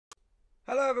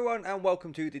Hello, everyone, and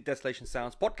welcome to the Desolation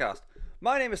Sounds Podcast.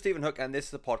 My name is Stephen Hook, and this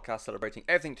is a podcast celebrating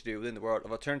everything to do within the world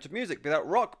of alternative music, be that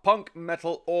rock, punk,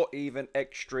 metal, or even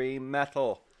extreme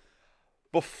metal.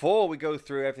 Before we go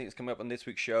through everything that's coming up on this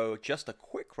week's show, just a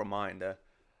quick reminder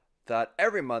that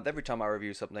every month, every time I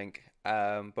review something,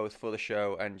 both for the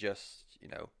show and just,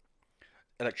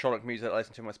 electronic music that I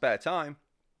listen to in my spare time,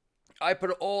 I put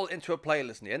it all into a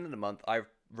playlist. At the end of the month, I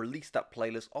release that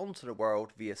playlist onto the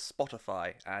world via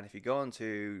Spotify. And if you go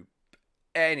onto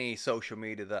any social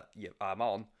media that I'm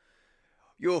on,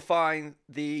 you'll find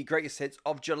the greatest hits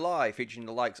of July, featuring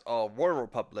the likes of Royal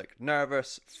Republic,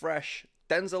 Nervous, Fresh,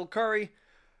 Denzel Curry,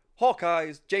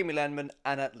 Hawkeyes, Jamie Lenman,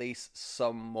 and at least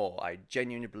some more. I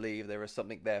genuinely believe there is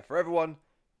something there for everyone.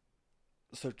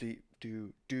 So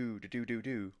do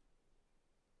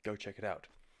go check it out.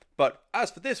 But as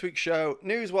for this week's show,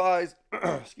 news-wise,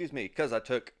 excuse me, because I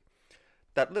took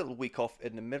that little week off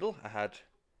in the middle, I had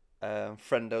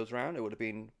friendos around. It would have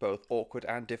been both awkward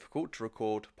and difficult to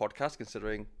record podcasts,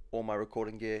 considering all my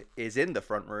recording gear is in the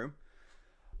front room.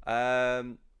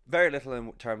 Very little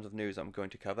in terms of news I'm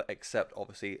going to cover, except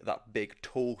obviously that big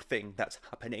Tool thing that's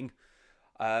happening.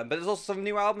 But there's also some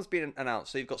new albums being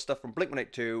announced. So you've got stuff from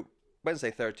Blink-182,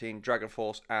 Wednesday 13,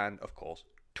 DragonForce, and of course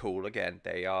Tool again.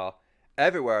 They are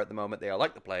everywhere at the moment. They are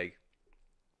like the plague.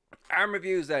 And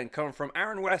reviews then come from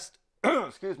Aaron West.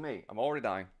 Excuse me, I'm already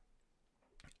dying.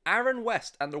 Aaron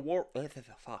West and the War.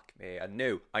 Fuck me, I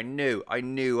knew I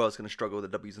was going to struggle with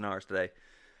the W's and R's today.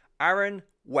 Aaron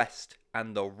West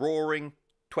and the Roaring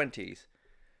Twenties.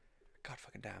 God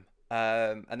fucking damn.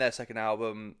 And their second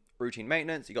album, Routine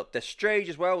Maintenance. You got Destrage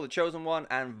as well, The Chosen One,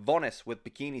 and Vonnis with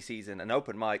Bikini Season. An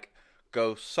open mic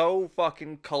goes so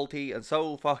fucking culty and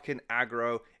so fucking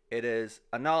aggro. It is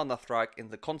Anaal Nathrakh in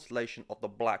the Constellation of the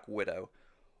Black Widow.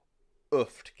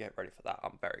 Oof, to get ready for that.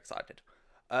 I'm very excited.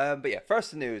 But yeah,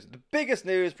 first the news. The biggest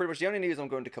news, pretty much the only news I'm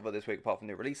going to cover this week, apart from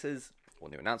new releases, or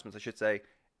new announcements I should say,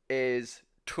 is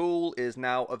Tool is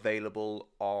now available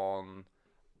on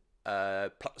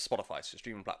Spotify, so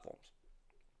streaming platforms.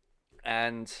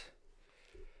 And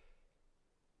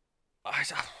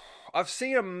I've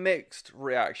seen a mixed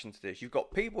reaction to this. You've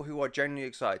got people who are genuinely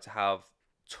excited to have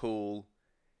Tool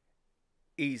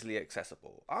easily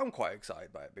accessible. I'm quite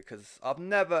excited by it because I've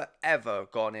never ever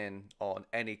gone in on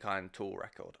any kind of Tool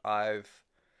record.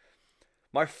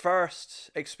 My first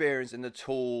experience in the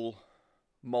Tool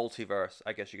multiverse,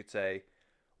 I guess you could say,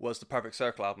 was the Perfect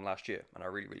Circle album last year, and I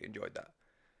really enjoyed that.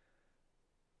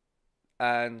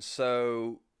 And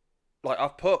so, like,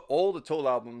 I've put all the Tool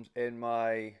albums in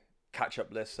my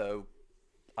catch-up list, so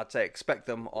I'd say expect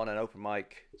them on an open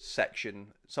mic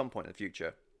section at some point in the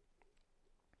future.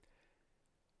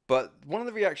 But one of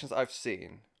the reactions I've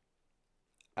seen,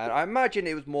 and I imagine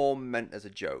it was more meant as a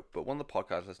joke, but one of the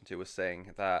podcasts I listened to was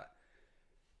saying that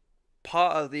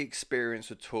part of the experience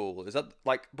with Tool is that,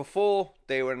 like, before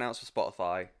they were announced for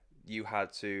Spotify, you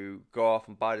had to go off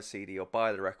and buy the CD or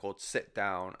buy the record, sit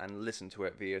down and listen to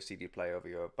it via CD player or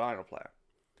via vinyl player.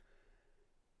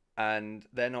 And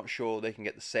they're not sure they can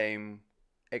get the same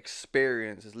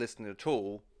experience as listening to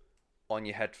Tool on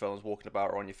your headphones, walking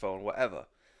about, or on your phone, whatever.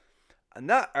 And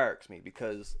that irks me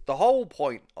because the whole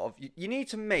point of you need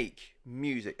to make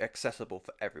music accessible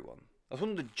for everyone. That's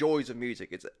one of the joys of music.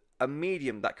 It's a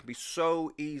medium that can be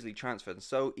so easily transferred and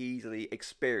so easily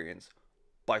experienced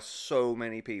by so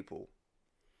many people.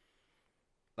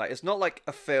 Like, it's not like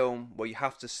a film where you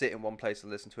have to sit in one place and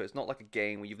listen to it. It's not like a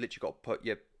game where you've literally got to put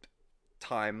your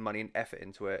time, money, and effort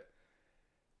into it.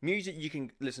 Music you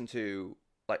can listen to,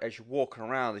 like, as you're walking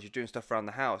around, as you're doing stuff around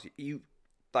the house.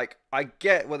 Like, I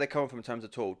get where they're coming from in terms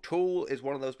of Tool. Tool is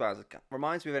one of those bands that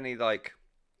reminds me of any, like,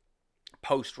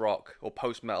 post-rock or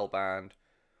post-metal band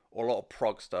or a lot of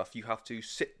prog stuff. You have to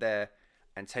sit there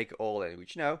and take it all in,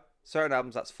 which, certain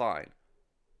albums, that's fine.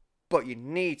 But you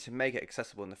need to make it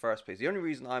accessible in the first place. The only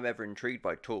reason I'm ever intrigued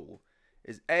by Tool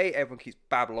is A, everyone keeps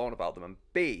babbling on about them, and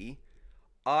B,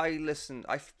 I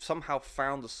somehow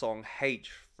found the song Hate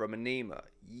from Anima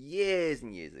years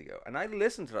and years ago, and I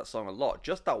listened to that song a lot,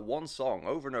 just that one song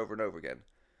over and over and over again.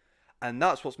 And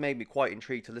that's what's made me quite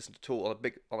intrigued to listen to Tool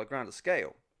on a grander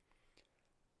scale.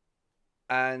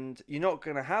 And you're not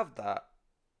going to have that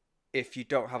if you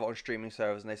don't have it on streaming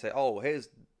servers and they say, oh, here's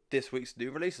this week's new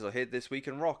releases, or here this week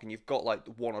in rock, and you've got like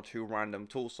one or two random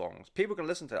Tool songs. People can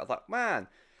listen to it. I was like, man,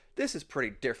 this is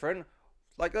pretty different.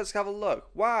 Like, let's have a look.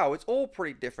 Wow, it's all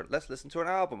pretty different. Let's listen to an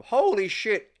album. Holy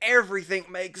shit, everything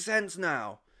makes sense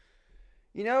now.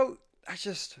 Like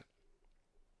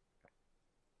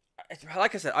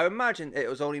I said, I imagine it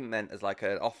was only meant as like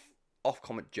an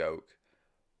off-comment joke,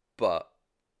 but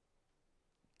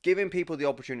giving people the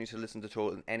opportunity to listen to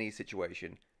Tool in any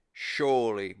situation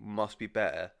surely must be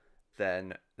better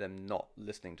than them not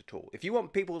listening to Tool. If you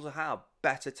want people to have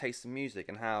better taste in music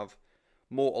and have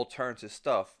more alternative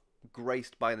stuff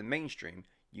graced by the mainstream,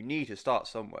 you need to start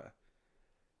somewhere.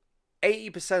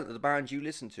 80% of the bands you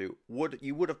listen to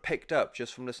you would have picked up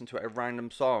just from listening to a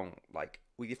random song, like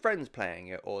with your friends playing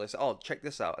it, or they say, oh, check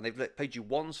this out, and they've played you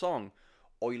one song,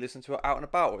 or you listen to it out and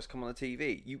about, or it's come on the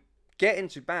TV. You get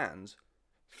into bands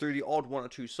through the odd one or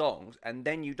two songs, and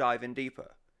then you dive in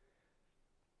deeper.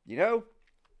 You know,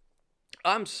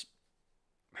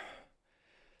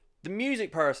 the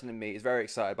music person in me is very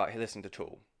excited about listening to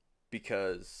Tool,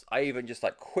 because I even just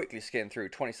like quickly skim through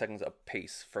 20 seconds a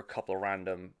piece for a couple of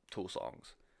random Tool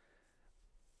songs,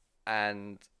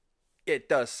 and it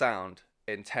does sound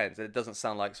intense. It doesn't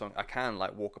sound like something I can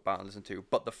like walk about and listen to,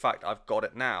 but the fact I've got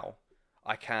it now,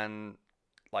 I can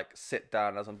like sit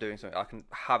down as I'm doing something, I can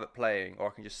have it playing, or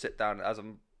I can just sit down as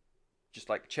I'm just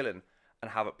like chilling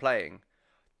and have it playing.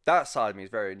 That side of me is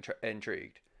very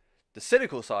intrigued. The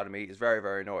cynical side of me is very,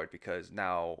 very annoyed, because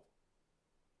now,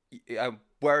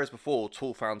 whereas before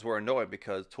Tool fans were annoyed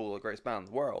because Tool are the greatest band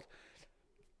in the world,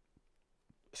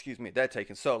 excuse me, they're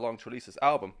taking so long to release this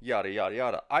album, yada yada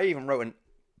yada. I even wrote an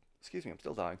I'm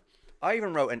still dying. I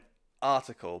even wrote an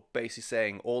article basically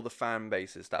saying all the fan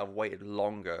bases that have waited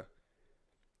longer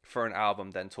for an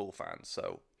album than Tool fans.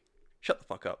 So shut the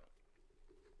fuck up.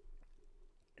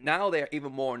 Now they're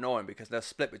even more annoying because they're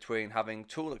split between having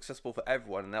Tool accessible for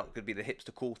everyone, and that could be the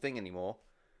hipster cool thing anymore,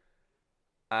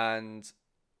 and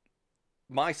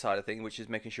my side of things, which is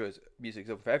making sure it's music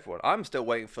accessible for everyone. I'm still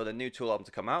waiting for the new Tool album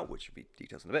to come out, which will be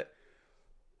details in a bit.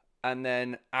 And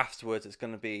then afterwards, it's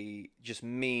going to be just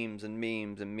memes and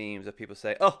memes and memes of people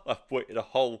say, oh, I've waited a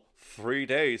whole 3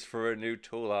 days for a new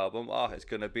Tool album. Oh, it's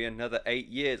going to be another 8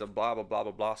 years and blah, blah, blah,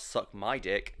 blah, blah. Suck my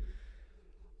dick.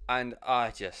 And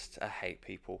I hate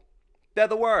people. They're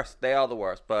the worst. They are the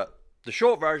worst. But the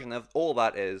short version of all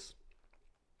that is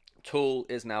Tool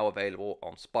is now available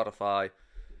on Spotify.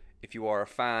 If you are a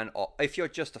fan, or if you're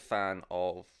just a fan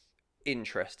of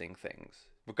interesting things,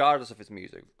 regardless of its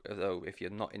music, although if you're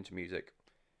not into music,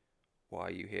 why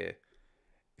are you here?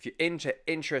 If you're into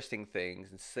interesting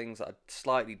things and things that are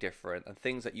slightly different and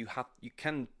things that you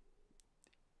can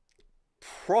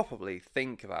properly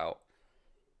think about,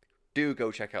 do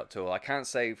go check out Tool. I can't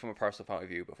say from a personal point of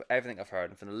view, but for everything I've heard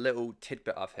and from the little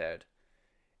tidbit I've heard,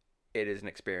 it is an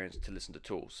experience to listen to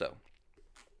Tool. So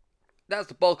that's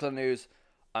the bulk of the news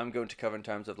I'm going to cover in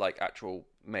terms of like actual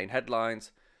main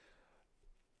headlines.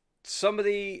 Some of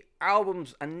the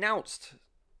albums announced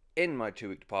in my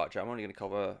 2-week departure, I'm only going to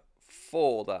cover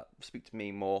 4 that speak to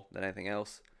me more than anything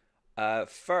else.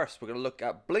 First, we're going to look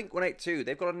at Blink-182.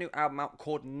 They've got a new album out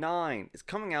called 9. It's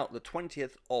coming out the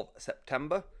 20th of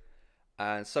September.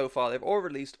 And so far, they've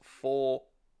already released 4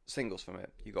 singles from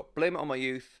it. You've got Blame It On My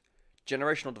Youth,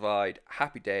 Generational Divide,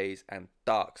 Happy Days, and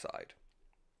Dark Side.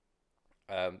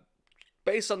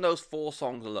 Based on those 4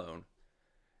 songs alone,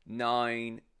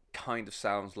 9 kind of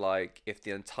sounds like if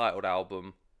the Untitled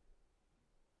album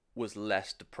was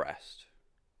less depressed.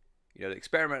 You know, they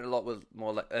experimented a lot with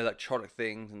more like electronic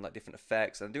things and like different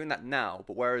effects, and doing that now.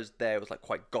 But whereas there was like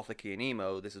quite gothic-y and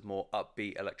emo, this is more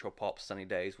upbeat electro pop, sunny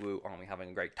days. Woo, aren't we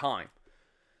having a great time?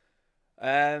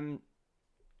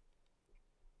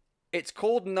 It's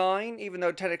called 9, even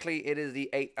though technically it is the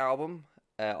 8th album.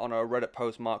 On a Reddit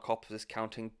post, Mark Hoppus is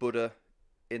counting Buddha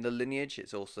in the lineage.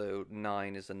 It's also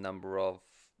 9 is the number of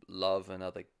love and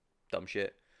other dumb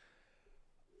shit.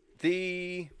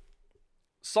 The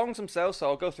songs themselves, so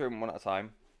I'll go through them one at a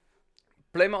time.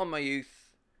 Blame It On My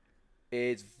Youth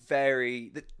is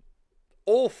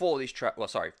all 4 of these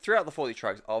tracks, throughout the 4 of these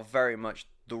tracks are very much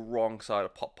the wrong side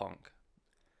of pop punk.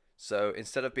 So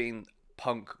instead of being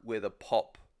punk with a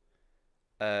pop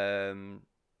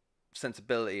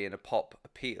sensibility and a pop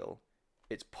appeal,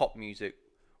 it's pop music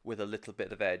with a little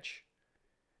bit of edge,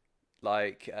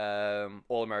 like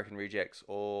All American Rejects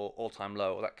or All Time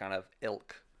Low, or that kind of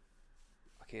ilk.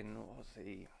 Fucking, what was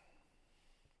the...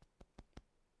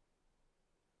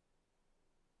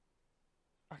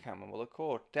 I can't remember what they're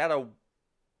called. They had a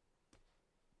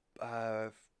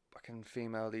fucking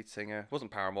female lead singer. It wasn't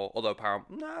Paramore, although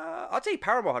I'd say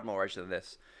Paramore had more edge than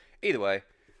this. Either way,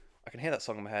 I can hear that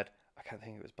song in my head. I can't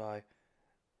think it was by...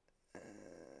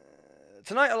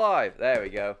 Tonight Alive. There we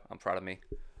go. I'm proud of me.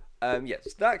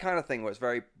 Yes, that kind of thing where it's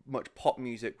very much pop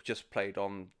music just played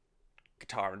on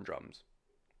guitar and drums.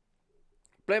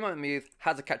 Blame It On My Youth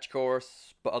has a catchy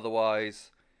chorus, but otherwise,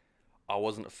 I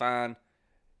wasn't a fan.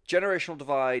 Generational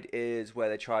Divide is where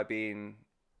they try being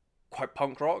quite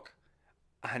punk rock,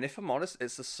 and if I'm honest,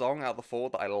 it's the song out of the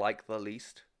 4 that I like the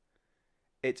least.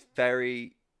 It's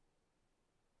very.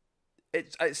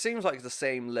 It seems like the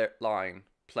same line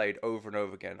played over and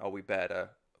over again. Are we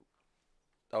better?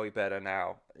 Are we better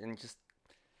now? And just,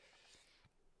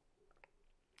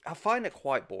 I find it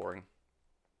quite boring.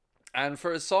 And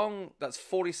for a song that's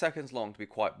 40 seconds long to be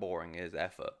quite boring is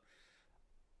effort.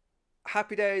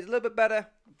 Happy Days a little bit better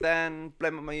than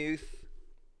Blame Up My Youth.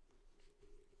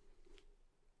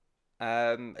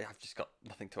 I've just got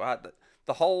nothing to add.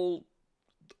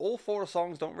 All four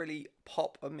songs don't really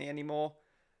pop on me anymore.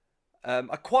 Having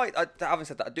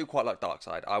said that, I do quite like Dark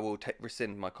Side. I will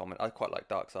rescind my comment. I quite like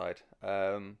Dark Side.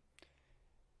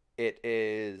 It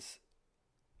is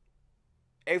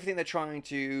everything they're trying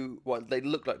to, well, they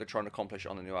look like they're trying to accomplish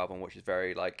on the new album, which is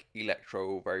very like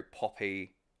electro, very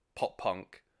poppy, pop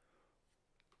punk,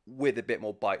 with a bit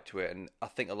more bite to it. And I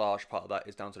think a large part of that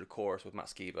is down to the chorus with Matt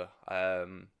Skiba. I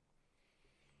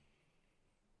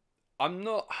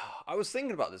was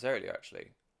thinking about this earlier,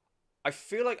 actually. I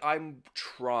feel like I'm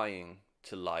trying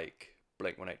to like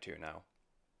Blink-182 now.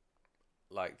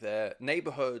 Like, their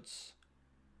Neighborhoods,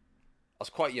 I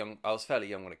was quite young. I was fairly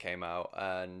young when it came out,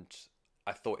 and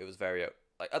I thought it was very,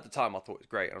 like, at the time I thought it was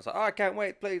great. And I was like, oh, I can't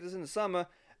wait to play this in the summer.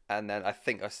 And then I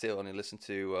think I still only listened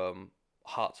to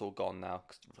Heart's All Gone now,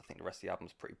 because I think the rest of the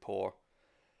album's pretty poor.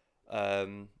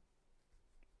 I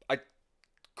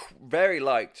very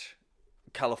liked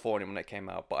California when it came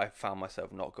out, but I found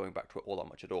myself not going back to it all that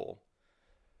much at all.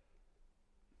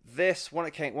 This,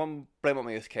 when Blame Up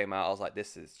My Youth came out, I was like,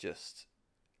 this is just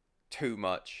too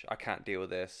much. I can't deal with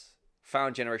this.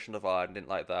 Found Generation Divide and didn't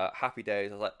like that. Happy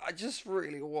Days, I was like, I just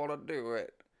really want to do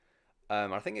it.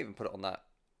 I think I even put it on that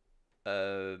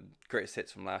greatest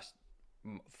hits from last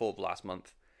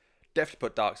month. Definitely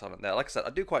put Dark Side on there. Like I said,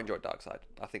 I do quite enjoy Dark Side.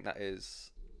 I think that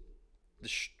is the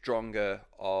stronger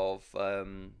of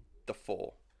the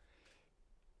four.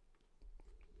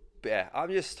 But yeah,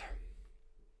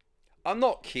 I'm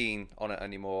not keen on it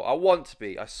anymore. I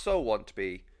so want to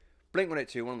be.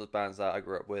 Blink-182, one of those bands that I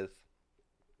grew up with,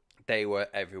 they were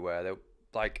everywhere. They were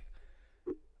like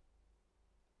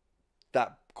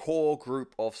that core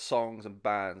group of songs and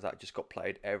bands that just got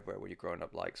played everywhere when you're growing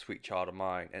up, like Sweet Child of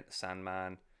Mine, Enter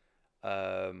Sandman,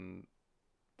 a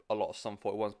lot of Sum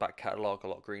 41's back catalogue, a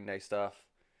lot of Green Day stuff.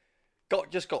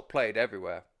 Just got played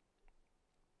everywhere.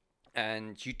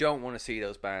 And you don't want to see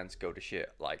those bands go to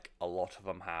shit like a lot of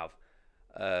them have.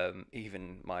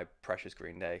 Even my precious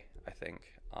Green Day, I think,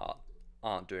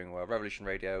 aren't doing well. Revolution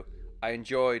Radio, I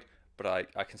enjoyed, but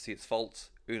I can see its faults.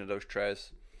 Una dos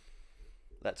tres.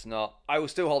 Let's not. I will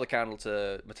still hold a candle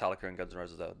to Metallica and Guns N'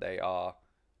 Roses, though. They are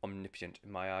omnipotent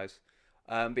in my eyes.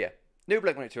 But yeah, new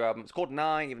Blink-182 album. It's called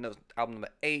 9, even though it's album number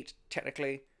 8,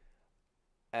 technically.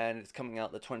 And it's coming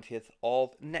out the 20th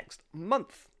of next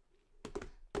month.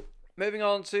 Moving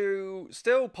on to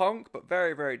still punk, but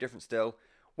very, very different still.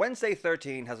 Wednesday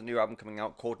 13 has a new album coming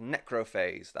out called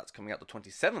Necrophase. That's coming out the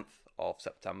 27th of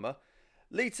September.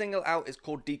 Lead single out is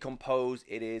called Decompose.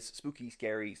 It is spooky,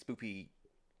 scary, spoopy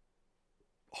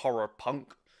horror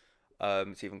punk.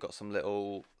 It's even got some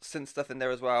little synth stuff in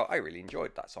there as well. I really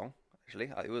enjoyed that song,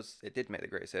 actually. It did make the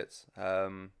greatest hits.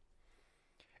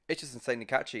 It's just insanely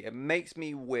catchy. It makes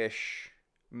me wish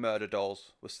Murder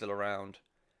Dolls was still around.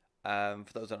 For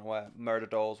those unaware, Murder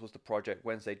Dolls was the project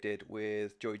Wednesday did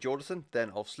with Joey Jordison, then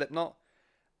of Slipknot,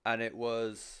 and it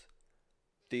was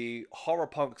the horror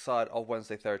punk side of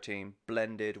Wednesday 13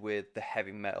 blended with the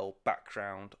heavy metal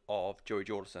background of Joey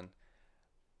Jordison,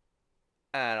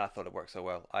 and I thought it worked so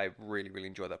well. I really, really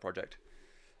enjoyed that project.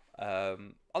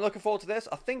 I'm looking forward to this.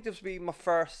 I think this will be my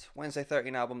first Wednesday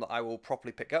 13 album that I will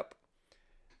properly pick up.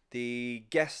 The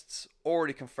guests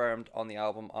already confirmed on the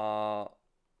album are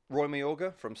Roy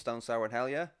Mayorga from Stone Sour and Hell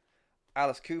Yeah,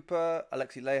 Alice Cooper,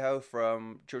 Alexi Laiho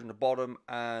from Children of Bodom,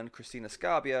 and Christina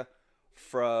Scabia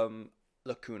from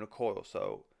Lacuna Coil.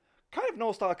 So, kind of an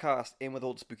all-star cast in with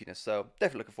all the spookiness. So,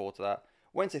 definitely looking forward to that.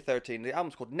 Wednesday 13, the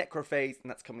album's called Necrophase, and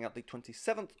that's coming out the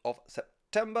 27th of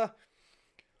September.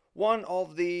 One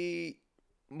of the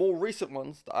more recent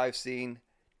ones that I've seen,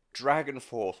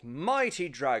 DragonForce, mighty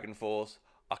DragonForce,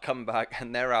 are coming back,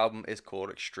 and their album is called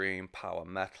Extreme Power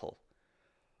Metal.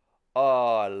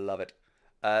 Oh, I love it.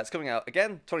 It's coming out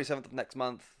again, 27th of next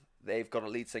month. They've got a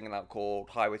lead single out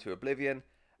called Highway to Oblivion.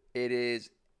 It is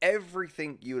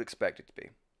everything you would expect it to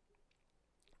be.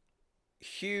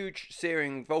 Huge,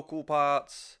 searing vocal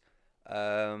parts.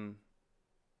 Is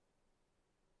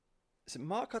it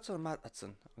Mark Hudson or Matt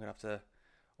Hudson? I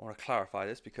want to clarify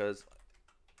this because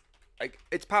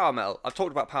it's power metal. I've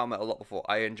talked about power metal a lot before.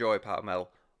 I enjoy power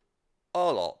metal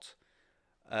a lot.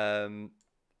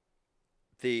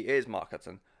 It is Mark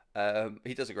Hudson.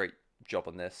 He does a great job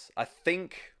on this. I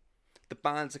think the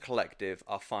band as a collective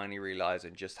are finally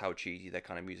realizing just how cheesy their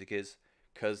kind of music is.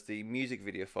 Because the music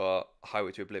video for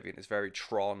Highway to Oblivion is very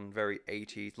Tron, very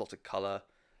 80s, lots of color.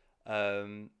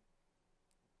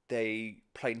 They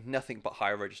play nothing but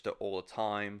high register all the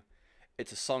time.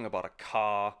 It's a song about a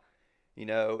car. You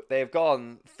know, they've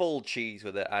gone full cheese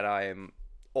with it, and I am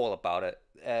all about it.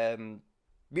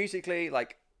 Musically,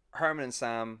 like, Herman and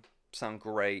Sam sound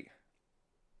great.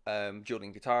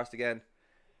 Dueling guitarist again.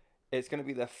 It's going to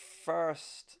be their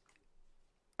first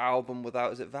album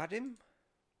without, is it Vadim?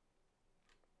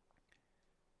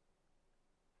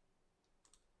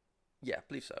 Yeah, I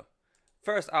believe so.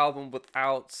 First album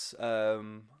without,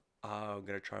 I'm going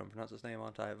to try and pronounce his name,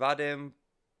 aren't I? Vadim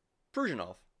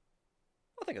Pruzhinov.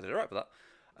 I think I did it right for that.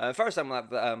 First time with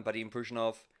Vadim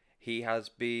Pruzhinov. He has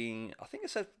been, I think it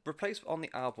said, replaced on the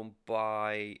album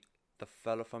by the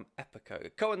fellow from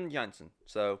Epico, Cohen Janssen.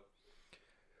 So,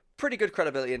 pretty good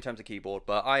credibility in terms of keyboard,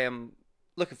 but I am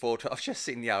looking forward to it. I've just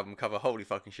seen the album cover. Holy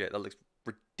fucking shit, that looks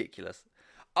ridiculous.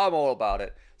 I'm all about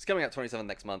it. It's coming out 27th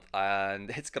next month, and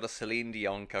it's got a Celine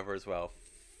Dion cover as well.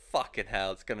 Fucking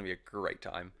hell, it's going to be a great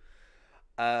time.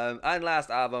 And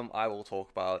last album I will talk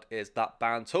about is that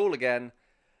band Tool again.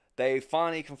 They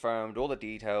finally confirmed all the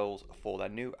details for their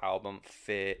new album,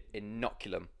 Fear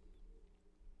Inoculum.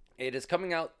 It is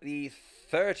coming out the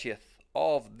 30th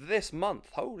of this month.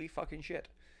 Holy fucking shit.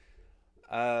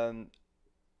 When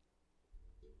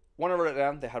I wrote it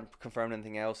down, they hadn't confirmed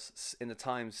anything else. In the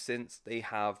time since they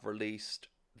have released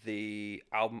the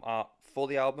album art for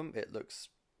the album, it looks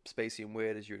spacey and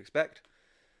weird as you'd expect.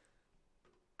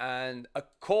 And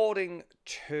according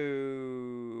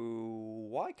to...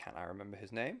 why can't I remember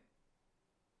his name?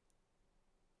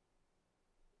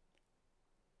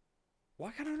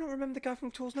 Why can I not remember the guy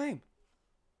from Tool's name?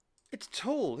 It's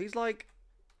Tool. He's like...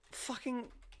 fucking...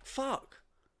 fuck.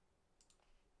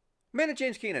 Maynard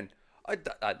James Keenan. It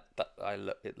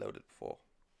loaded before.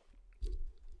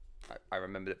 I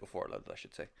remembered it before it loaded, I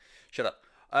should say. Shut up.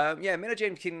 Yeah, Maynard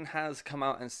James Keenan has come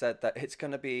out and said that it's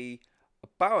going to be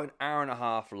about an hour and a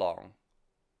half long.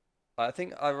 I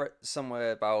think I read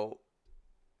somewhere about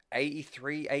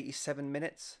 83, 87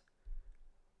 minutes.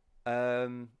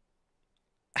 And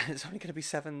it's only going to be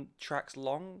 7 tracks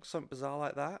long, something bizarre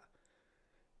like that.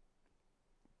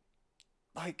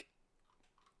 Like,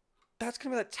 that's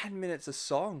going to be like 10 minutes a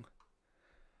song.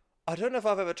 I don't know if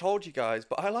I've ever told you guys,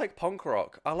 but I like punk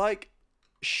rock. I like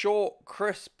short,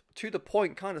 crisp, to the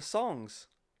point kind of songs.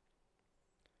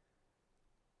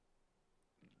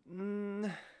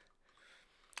 I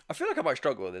feel like I might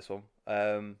struggle with this one.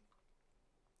 And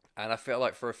I feel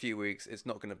like for a few weeks, it's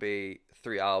not going to be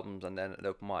 3 albums and then an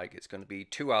open mic. It's going to be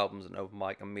 2 albums and an open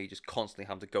mic, and me just constantly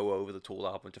having to go over the Tool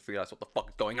album to realize what the fuck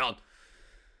is going on.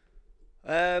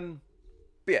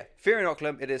 But yeah, Fear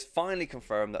Inoculum, it is finally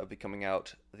confirmed that it will be coming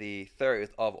out the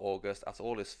 30th of August after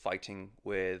all this fighting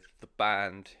with the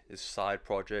band, his side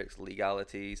projects,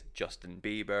 legalities, Justin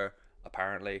Bieber,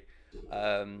 apparently.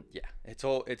 Yeah, it's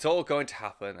all going to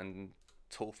happen, and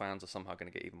Tool fans are somehow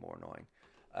going to get even more annoying.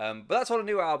 But that's all the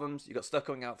new albums. You got stuff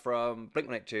coming out from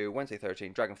Blink-182, Wednesday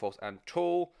 13, DragonForce, and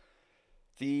Tool.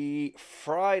 The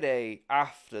Friday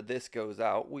after this goes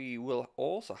out, we will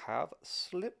also have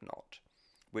Slipknot,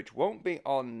 which won't be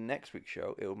on next week's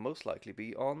show. It will most likely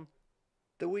be on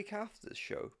the week after this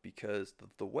show, because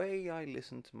of the way I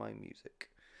listen to my music.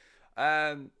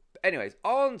 Anyways,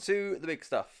 on to the big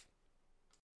stuff.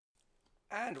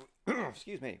 And,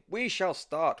 excuse me, we shall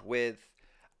start with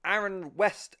Aaron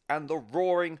West and the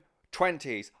Roaring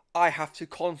Twenties. I have to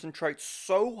concentrate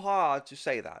so hard to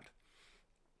say that.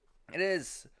 It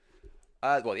is,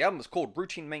 well, the album is called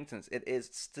Routine Maintenance. It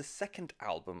is the second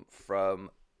album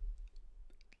from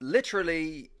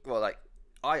literally, well, like,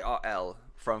 IRL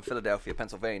from Philadelphia,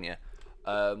 Pennsylvania.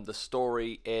 The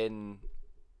story in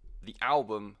the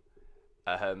album,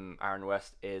 Aaron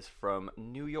West, is from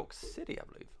New York City, I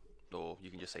believe. Or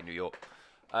you can just say New York.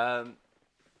 Aaron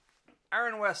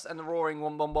West and the Roaring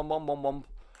Wom Wom Wom Wom Wom Wom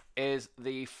is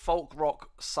the folk rock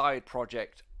side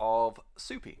project of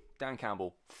Soupy, Dan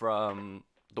Campbell, from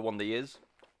the Wonder Years.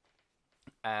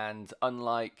 And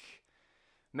unlike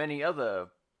many other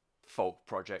folk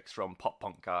projects from pop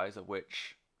punk guys, of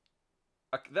which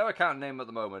though I can't name at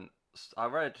the moment, I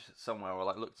read somewhere or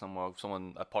like looked somewhere,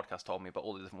 a podcast told me about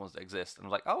all the different ones that exist, and I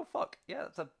was like, oh fuck, yeah,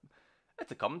 it's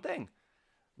a common thing.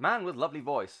 Man with lovely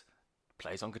voice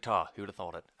plays on guitar. Who'd have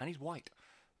thought it? And he's white.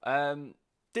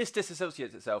 This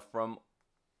disassociates itself from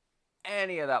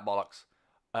any of that bollocks,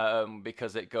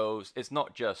 because it's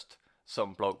not just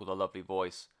some bloke with a lovely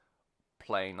voice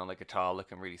playing on the guitar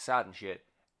looking really sad and shit.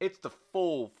 It's the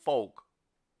full folk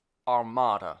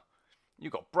armada.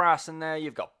 You've got brass in there,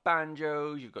 you've got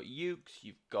banjos, you've got ukes,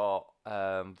 you've got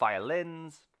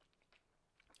violins.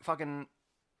 Fucking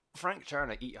Frank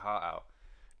Turner, eat your heart out.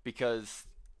 Because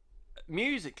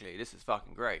musically, this is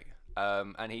fucking great.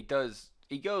 And he goes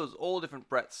all different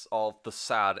breadths of the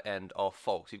sad end of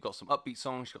folk. So you've got some upbeat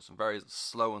songs, you've got some very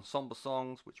slow and somber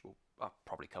songs, which I'll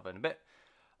probably cover in a bit.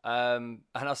 And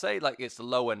I'll say like it's the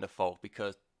low end of folk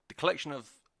because the collection of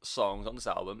songs on this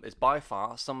album is by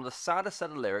far some of the saddest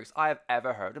set of lyrics I have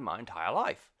ever heard in my entire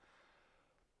life.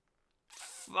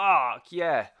 Fuck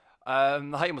yeah. I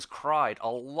almost cried a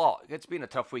lot. It's been a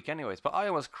tough week anyways, but I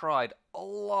almost cried a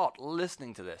lot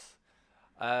listening to this.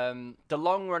 The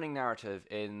long-running narrative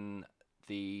in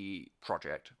the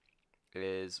project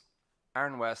is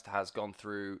Aaron West has gone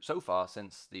through, so far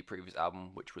since the previous album,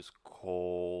 which was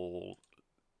called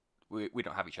We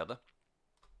Don't Have Each Other.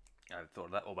 I thought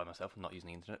of that all by myself. I'm not using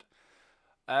the internet.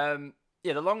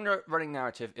 The long-running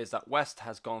narrative is that West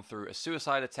has gone through a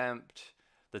suicide attempt,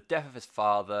 the death of his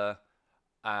father,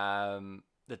 the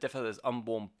death of his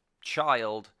unborn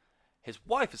child, his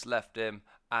wife has left him,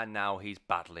 and now he's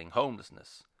battling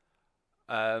homelessness.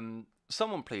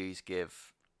 Someone please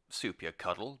give Soupy a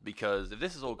cuddle, because if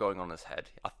this is all going on in his head,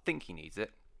 I think he needs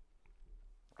it.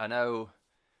 I know,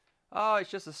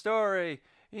 it's just a story.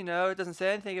 You know, it doesn't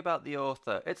say anything about the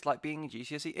author. It's like being in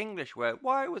GCSE English, where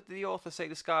why would the author say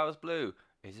the sky was blue?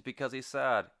 Is it because he's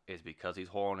sad? Is it because he's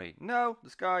horny? No, the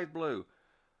sky's blue.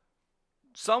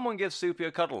 Someone give Soupy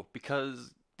a cuddle,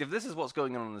 because if this is what's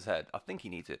going on in his head, I think he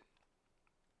needs it.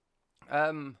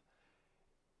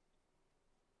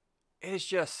 It's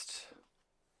just...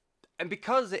 And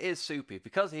because it is Soupy,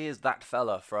 because he is that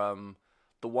fella from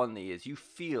the Wonder Years, you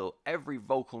feel every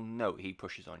vocal note he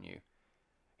pushes on you.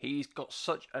 He's got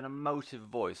such an emotive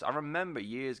voice. I remember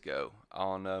years ago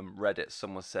on Reddit,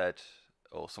 someone said,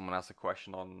 or someone asked a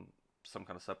question on some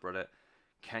kind of subreddit,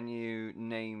 can you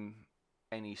name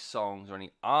any songs or any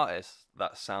artists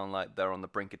that sound like they're on the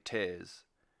brink of tears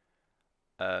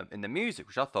in the music,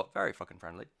 which I thought very fucking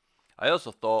friendly. I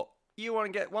also thought, you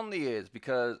want to get Wonder Years,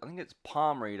 because I think it's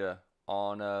Palm Reader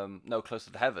on No Closer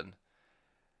to Heaven.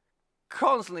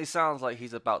 Constantly sounds like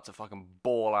he's about to fucking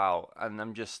bawl out, and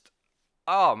I'm just...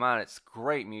 Oh man, it's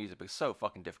great music, but it's so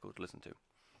fucking difficult to listen to.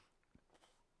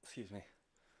 Excuse me.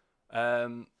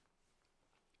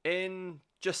 In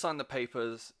Just Sign the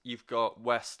Papers, you've got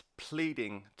West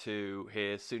pleading to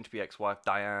his soon-to-be ex-wife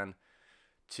Diane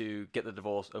to get the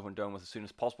divorce over and done with as soon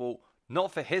as possible.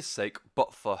 Not for his sake,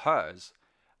 but for hers.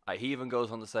 He even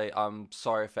goes on to say, I'm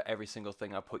sorry for every single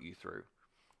thing I put you through.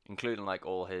 Including like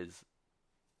all his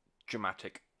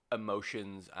dramatic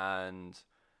emotions and...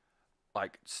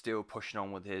 like still pushing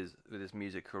on with his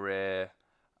music career,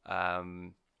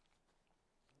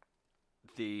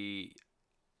 the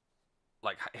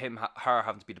like her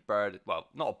having to be the burden, well,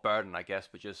 not a burden I guess,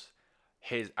 but just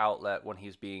his outlet when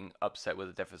he's being upset with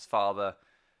the death of his father.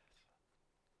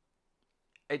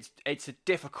 It's a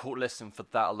difficult listen for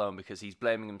that alone, because he's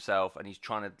blaming himself and he's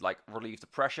trying to like relieve the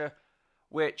pressure,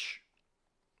 which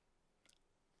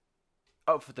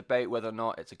up for debate whether or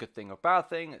not it's a good thing or a bad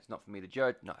thing. It's not for me to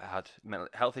judge. I had mental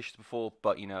health issues before,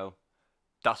 but you know,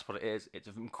 that's what it is. It's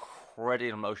incredibly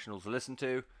emotional to listen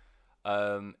to.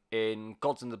 In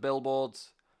Gods and the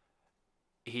Billboards,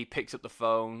 he picks up the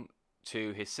phone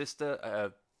to his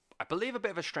sister. I believe a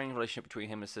bit of a strange relationship between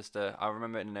him and his sister. I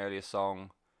remember in an earlier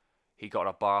song, he got in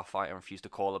a bar fight and refused to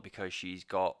call her because she's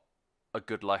got a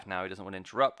good life now. He doesn't want to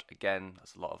interrupt. Again,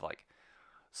 that's a lot of like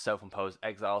self-imposed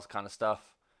exiles kind of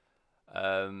stuff.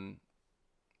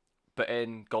 But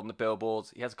in God and the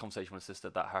Billboards, he has a conversation with his sister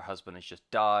that her husband has just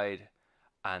died,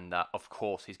 and that of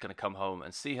course he's going to come home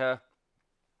and see her.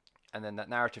 And then that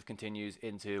narrative continues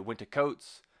into Winter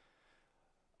Coats.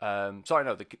 The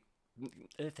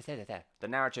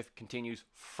narrative continues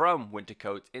from Winter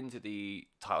Coats into the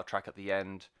title track at the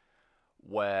end,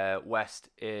 where West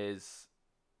is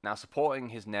now supporting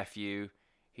his nephew.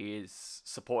 He is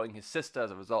supporting his sister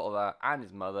as a result of that, and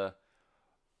his mother.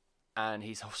 And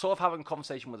he's sort of having a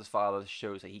conversation with his father that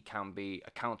shows that he can be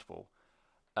accountable.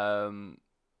 And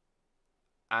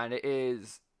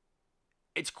it's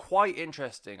quite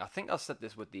interesting. I think I said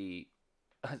this with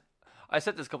I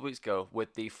said this a couple weeks ago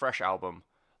with the Fresh album,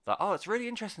 that, it's really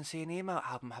interesting to see an emo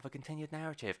album have a continued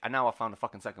narrative. And now I found a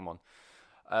fucking second one.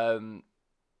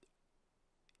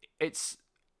 It's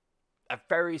a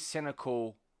very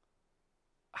cynical,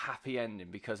 happy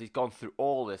ending, because he's gone through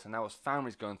all this, and now his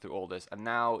family's going through all this, and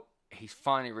now he's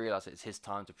finally realised it's his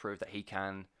time to prove that he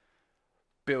can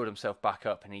build himself back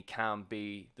up and he can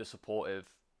be the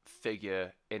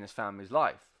figure in his family's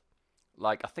life.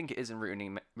 Like, I think it is in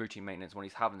routine maintenance when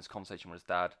he's having this conversation with his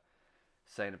dad,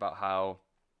 saying about how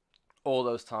all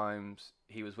those times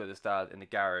he was with his dad in the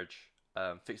garage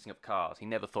fixing up cars, he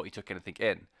never thought he took anything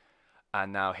in.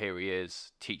 And now here he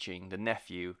is teaching the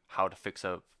nephew how to fix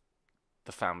up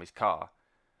the family's car.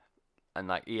 And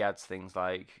like he adds things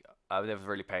like, I was never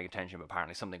really paying attention, but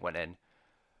apparently something went in.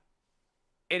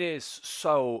 It is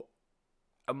so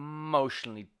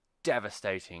emotionally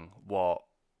devastating what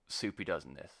Soupy does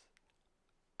in this.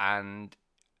 And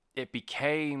it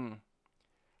became...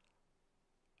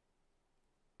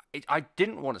 I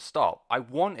didn't want to stop. I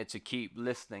wanted to keep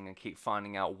listening and keep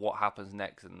finding out what happens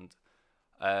next. And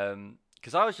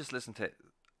because I was just listening to it.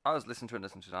 I was listening to it,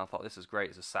 and I thought, this is great.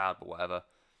 It's sad, but whatever.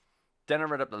 Then I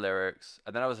read up the lyrics,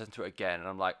 and then I was listening to it again, and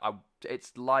I'm like,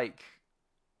 it's like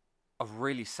a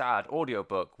really sad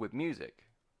audiobook with music.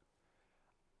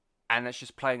 And it's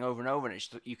just playing over and over, and it's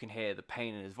just, you can hear the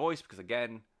pain in his voice, because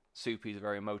again, Soupy's a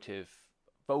very emotive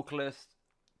vocalist.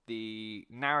 The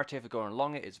narrative going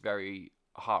along it is very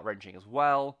heart-wrenching as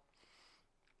well.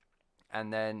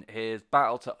 And then his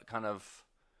battle to kind of,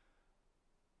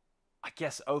 I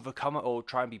guess, overcome it or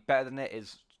try and be better than it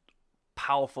is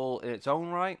powerful in its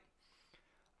own right.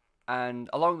 And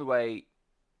along the way,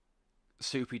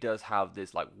 Soupy does have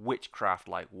this like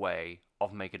witchcraft-like way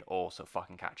of making it all so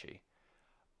fucking catchy.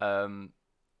 Running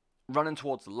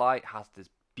Towards the Light has this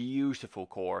beautiful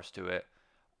chorus to it.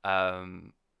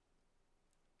 And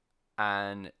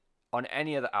on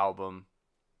any other album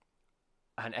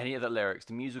and any other lyrics,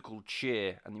 the musical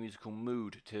cheer and the musical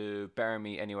mood to Bury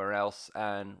Me Anywhere Else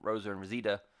and Rosa and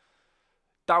Reseda,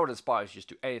 that would inspire you to just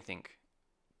do anything.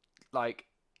 Like,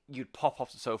 you'd pop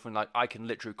off the sofa and like, I can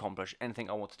literally accomplish anything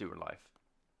I want to do in life.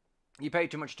 You pay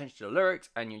too much attention to the lyrics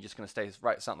and you're just going to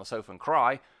sat on the sofa and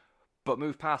cry, but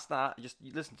move past that,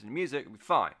 you listen to the music, it'll be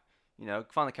fine. You know,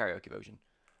 find the karaoke version.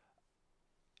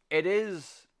 It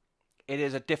is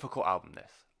a difficult album,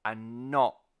 this, and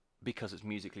not because it's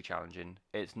musically challenging.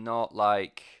 It's not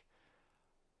like,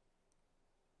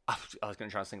 I was going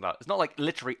to try and sing that. It's not like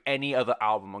literally any other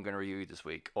album I'm going to review this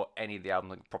week, or any of the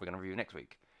albums I'm probably going to review next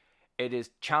week. It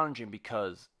is challenging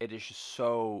because it is just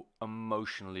so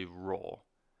emotionally raw.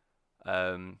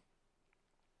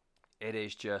 It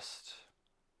is just,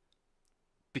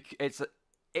 it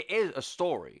is a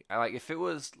story. And like, if it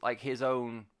was like his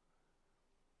own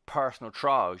personal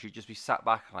trials, you'd just be sat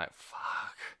back and like,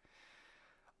 fuck.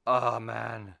 Oh,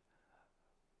 man.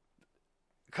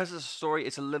 Because it's a story,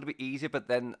 it's a little bit easier, but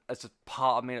then as a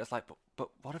part of me, it's like, but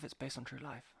what if it's based on true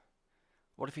life?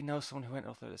 What if he knows someone who went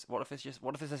through this? What if it's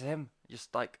just him?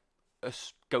 Just like a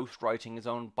ghost writing his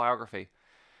own biography.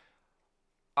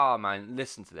 Oh, man,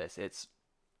 listen to this.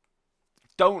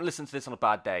 Don't listen to this on a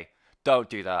bad day. Don't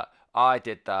do that. I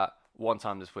did that one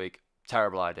time this week.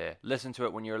 Terrible idea. Listen to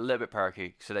it when you're a little bit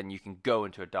perky, so then you can go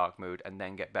into a dark mood and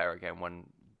then get better again when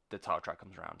the title track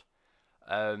comes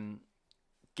around.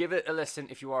 Give it a listen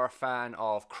if you are a fan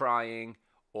of Crying,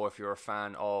 or if you're a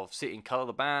fan of City and Colour,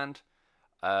 the band,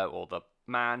 or the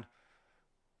man,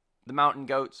 the Mountain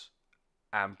Goats,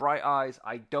 and Bright Eyes.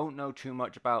 I don't know too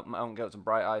much about Mountain Goats and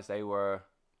Bright Eyes. They were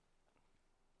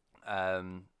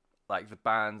like the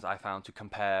bands I found to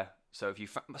compare. So if you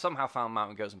somehow found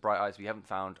Mountain Goats and Bright Eyes, but you haven't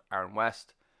found Aaron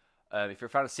West, if you're a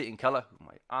fan of City and Colour, who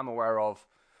I'm aware of,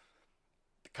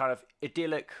 kind of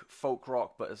idyllic folk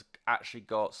rock, but has actually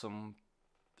got some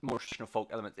more traditional folk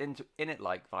elements in it,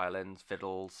 like violins,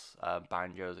 fiddles,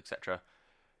 banjos, etc.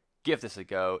 Give this a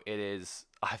go. It's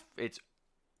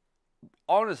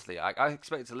honestly, I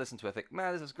expected to listen to it, I think,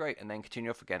 man, this is great, and then continue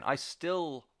off again. I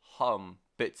still hum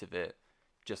bits of it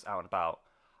just out and about,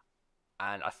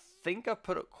 and I think I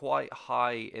put it quite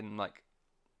high in, like,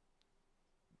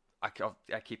 I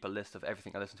keep a list of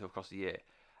everything I listen to across the year,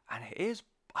 and it is,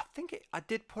 I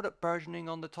did put it burgeoning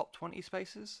on the top 20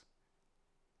 spaces.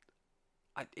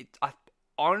 I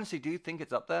honestly do think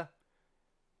it's up there.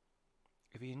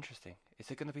 It'd be interesting. Is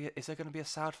there gonna be a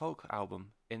sad folk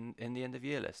album in the end of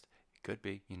year list? It could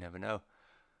be. You never know.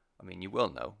 I mean, you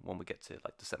will know when we get to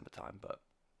like December time, but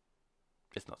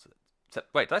it's not.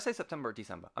 Wait, did I say September or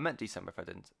December? I meant December if I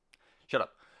didn't. Shut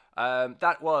up.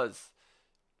 That was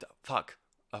fuck.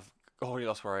 I've already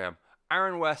lost where I am.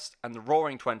 Aaron West and the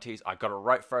Roaring Twenties. I got it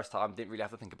right first time. Didn't really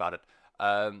have to think about it.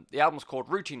 The album's called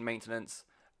Routine Maintenance.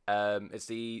 It's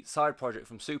the side project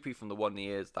from Soupy from the Wonder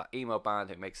Years, that emo band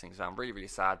who makes things sound really, really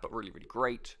sad, but really, really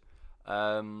great.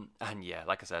 And yeah,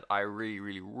 like I said, I really,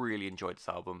 really, really enjoyed this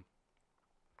album.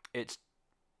 It's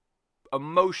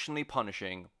emotionally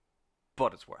punishing,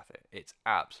 but it's worth it. It's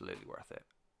absolutely worth it.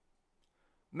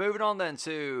 Moving on then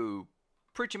to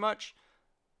pretty much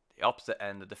the opposite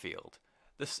end of the field.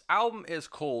 This album is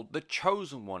called The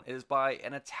Chosen One. It is by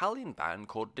an Italian band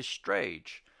called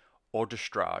Destrage, or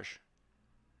Destrage.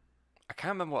 I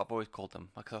can't remember what I've always called them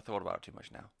because I thought about it too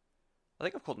much now. I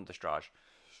think I've called them Destrage.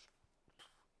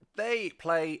 They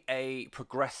play a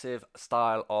progressive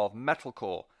style of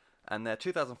metalcore, and their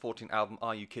 2014 album,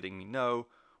 Are You Kidding Me No,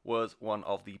 was one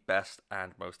of the best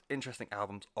and most interesting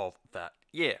albums of that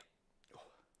year.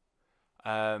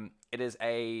 It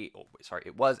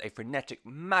was a frenetic,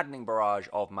 maddening barrage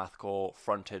of mathcore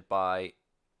fronted by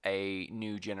a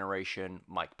new generation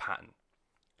Mike Patton.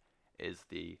 Is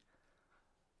the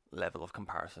level of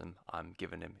comparison I'm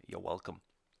giving him. You're welcome.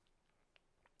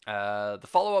 The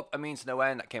follow-up, I Mean to No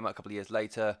End, that came out a couple of years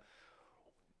later,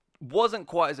 wasn't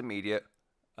quite as immediate.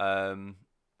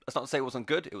 That's not to say it wasn't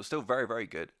good. It was still very, very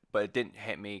good, but it didn't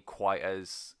hit me quite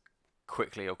as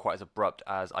quickly or quite as abrupt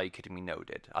as Are You Kidding Me No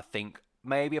did. I think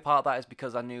maybe a part of that is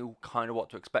because I knew kind of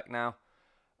what to expect now.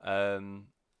 And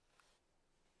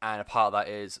a part of that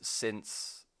is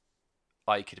since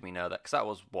Are You Kidding Me No, because that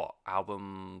was, what,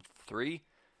 album 3?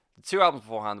 The 2 albums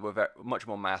beforehand were much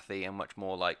more mathy and much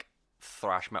more like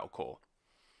thrash metalcore.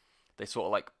 They sort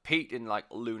of like peaked in like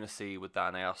lunacy with that,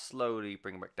 and they are slowly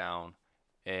bringing back down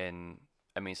in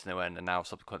A Means to No End, and now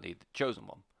subsequently the Chosen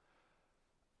One.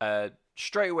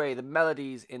 Straight away, the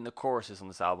melodies in the choruses on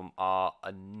this album are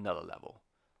another level.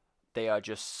 They are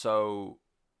just so...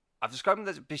 I've described them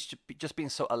as just being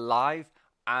so alive,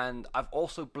 and I've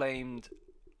also blamed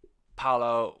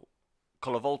Paolo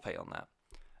Colavolpe on that.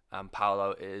 And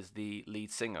Paolo is the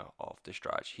lead singer of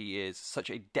Destrage. He is such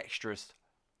a dexterous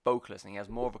vocalist, and he has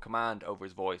more of a command over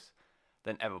his voice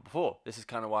than ever before. This is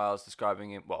kind of why I was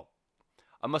describing him. Well,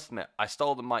 I must admit, I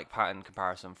stole the Mike Patton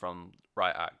comparison from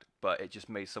Riot Act, but it just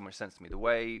made so much sense to me. The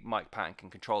way Mike Patton can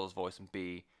control his voice and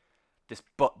be this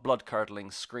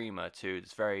blood-curdling screamer to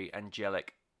this very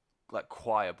angelic, like,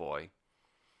 choir boy.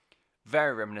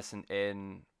 Very reminiscent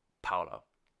in Paolo.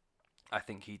 I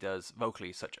think he does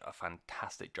vocally such a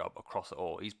fantastic job across it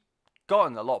all. He's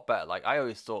gotten a lot better. Like, I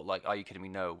always thought, like, Are You Kidding Me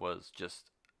No was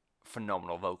just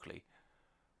phenomenal vocally.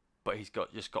 But he's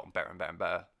just gotten better and better and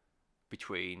better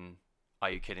between Are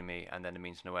You Kidding Me and then It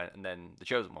Means No End and then The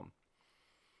Chosen One.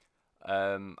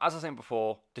 As I was saying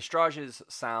before, Destrage's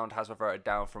sound has reverted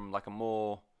down from like a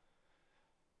more...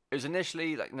 It was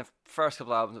initially, like in the first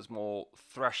couple of albums, it was more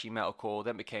thrashy metalcore,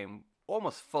 then became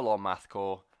almost full-on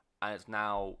mathcore, and it's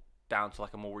now down to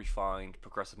like a more refined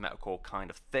progressive metalcore kind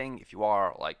of thing, if you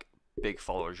are like big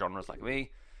follower of genres like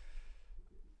me.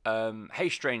 Hey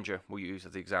Stranger we'll use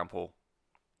as the example.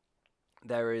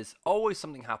 There is always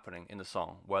something happening in the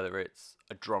song, whether it's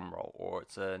a drum roll or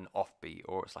it's an offbeat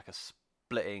or it's like a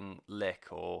splitting lick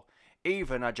or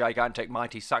even a gigantic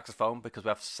mighty saxophone, because we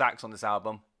have sax on this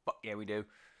album. But yeah, we do.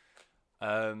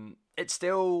 It's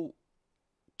still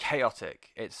chaotic.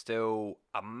 It's still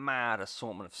a mad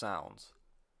assortment of sounds.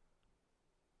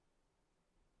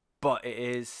 But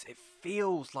it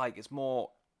feels like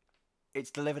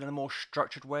it's delivered in a more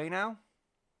structured way now.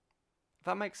 If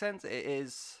that makes sense. It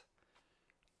is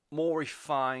more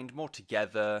refined, more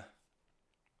together,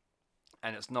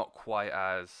 and it's not quite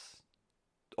as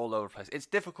all over the place. It's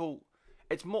difficult.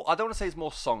 It's more, I don't want to say it's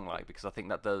more song-like, because I think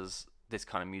that does this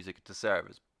kind of music a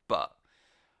disservice, but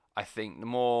I think the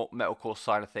more metalcore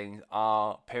side of things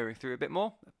are peering through a bit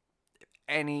more. If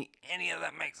any of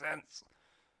that makes sense.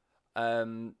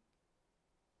 And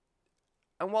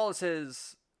while this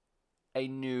is a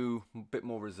new, bit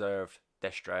more reserved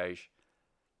Destrage,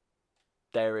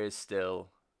 there's still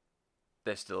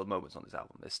moments on this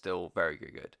album. They're still very,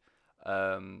 very good.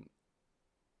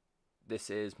 This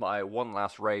is my one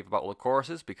last rave about all the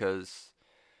choruses, because,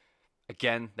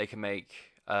 again, they can make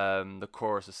the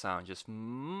choruses sound just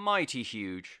mighty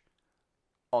huge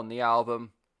on the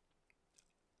album.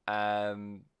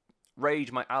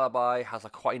 Rage My Alibi has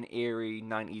quite an eerie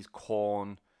 90s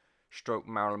Korn stroke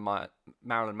Marilyn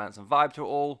Manson vibe to it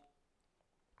all.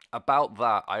 About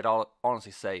that, I'd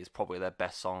honestly say it's probably their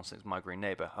best song since My Green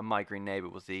Neighbor, and My Green Neighbor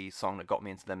was the song that got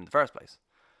me into them in the first place.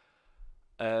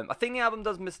 I think the album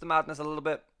does miss the madness a little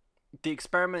bit. The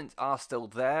experiments are still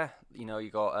there. You know, you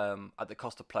got At the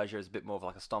Cost of Pleasure is a bit more of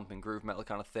like a stomping groove metal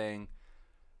kind of thing.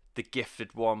 The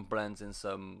Gifted one blends in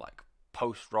some like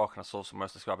post rock, and I saw somewhere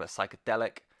else describe it as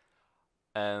psychedelic.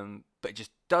 But it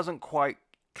just doesn't quite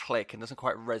click and doesn't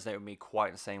quite resonate with me quite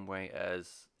in the same way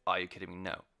as Are You Kidding Me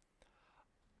No.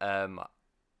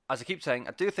 As I keep saying,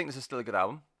 I do think this is still a good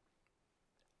album.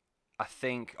 I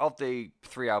think of the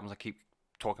 3 albums I keep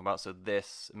talking about, so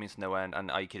this, It Means No End,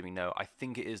 and Are You Kidding Me No, I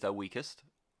think it is their weakest.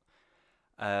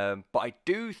 But I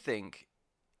do think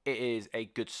it is a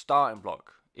good starting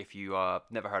block if you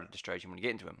never heard of Destrage when you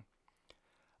get into him.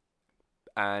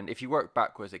 And if you work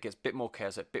backwards, it gets a bit more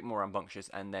chaotic, a bit more rambunctious,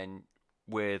 and then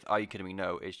with Are You Kidding Me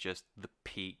No is just the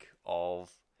peak of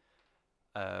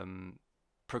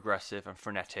progressive and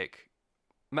frenetic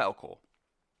metalcore.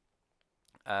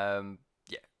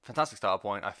 Yeah, fantastic start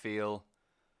point. I feel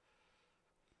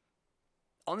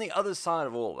on the other side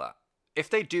of all that, if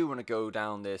they do want to go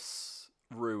down this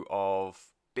route of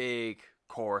big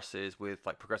choruses with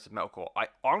like progressive metalcore, I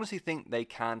honestly think they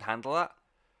can handle that.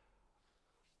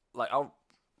 Like, I'll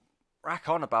rack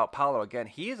on about Paolo again.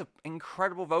 He is an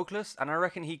incredible vocalist, and I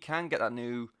reckon he can get that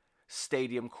new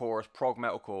stadium chorus prog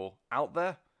metalcore out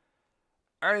there.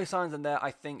 Early signs in there,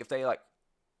 I think if they like,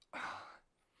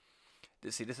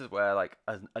 see, this is where like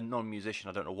as a non-musician,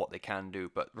 I don't know what they can do,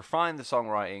 but refine the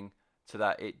songwriting so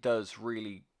that it does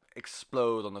really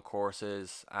explode on the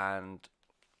choruses and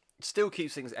still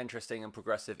keeps things interesting and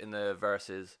progressive in the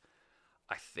verses.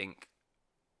 I think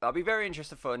I'll be very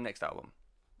interested for the next album,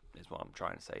 is what I'm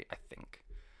trying to say. I think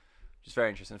just very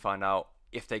interesting to find out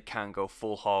if they can go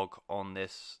full hog on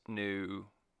this new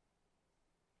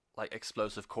like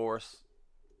explosive chorus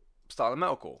style of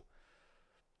metalcore.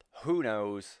 Who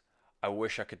knows? I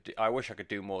wish I could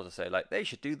do more to say like they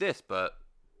should do this, but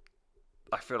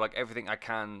I feel like everything I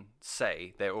can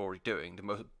say they're already doing.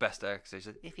 The best exercise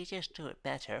is if you just do it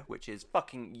better, which is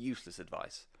fucking useless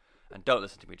advice. And don't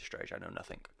listen to me, Destrage. I know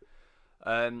nothing.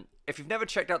 If you've never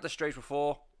checked out Destrage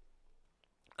before,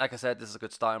 like I said, this is a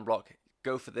good starting block.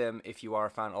 Go for them if you are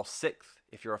a fan of Sixth,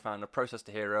 if you're a fan of Process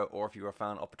to Hero, or if you're a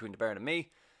fan of Between the Baron and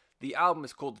Me. The album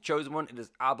is called The Chosen One. It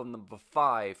is album number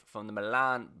 5 from the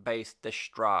Milan-based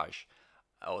Destrage.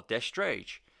 Or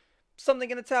Destrage.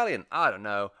 Something in Italian. I don't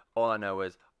know. All I know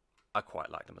is I quite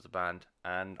like them as a band.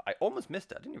 And I almost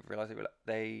missed it. I didn't even realise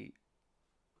they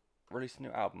released a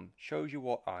new album. Shows you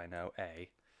what I know, eh?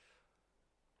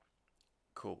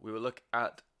 Cool. We will look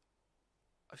at...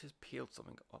 I just peeled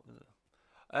something. What was it?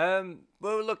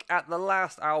 We'll look at the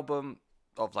last album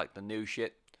of like the new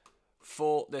shit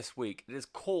for this week. It is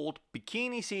called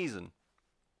Bikini Season.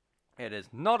 It is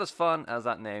not as fun as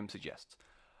that name suggests.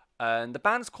 And the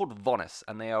band is called Vonnis,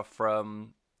 and they are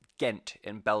from Ghent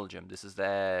in Belgium. This is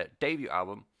their debut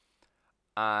album,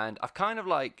 and I've kind of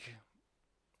like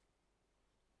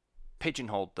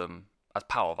pigeonholed them as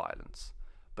power violence,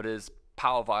 but it is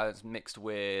power violence mixed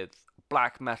with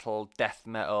black metal, death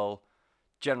metal,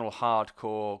 general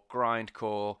hardcore,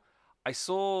 grindcore. I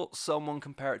saw someone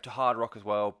compare it to hard rock as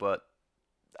well, but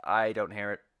I don't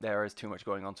hear it. There is too much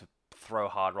going on to throw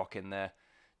hard rock in there.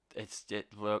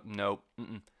 No,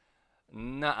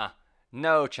 nah,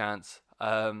 no chance.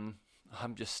 I'm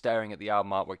just staring at the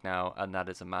album artwork now, and that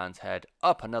is a man's head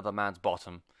up another man's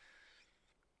bottom.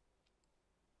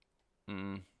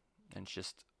 And it's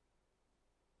just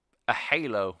a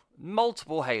halo,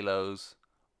 multiple halos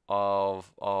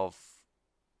of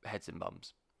heads and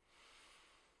bums.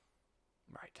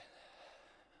 Right.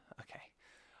 Okay.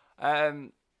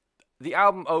 The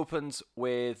album opens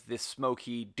with this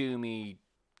smoky, doomy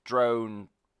drone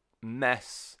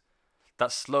mess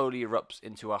that slowly erupts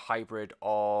into a hybrid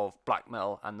of black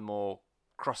metal and the more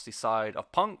crusty side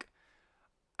of punk,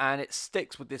 and it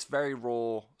sticks with this very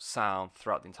raw sound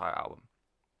throughout the entire album.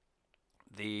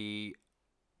 The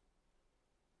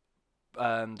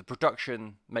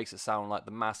production makes it sound like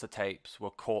the master tapes were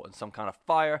caught in some kind of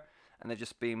fire and they're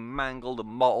just being mangled and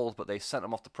mottled, but they sent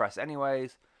them off the press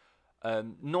anyways.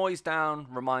 Noise Down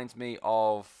reminds me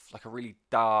of like a really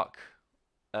dark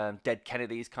Dead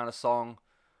Kennedys kind of song.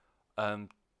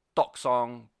 Doc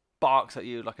Song barks at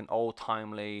you like an old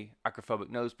timely agoraphobic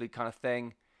nosebleed kind of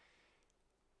thing.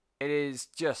 It is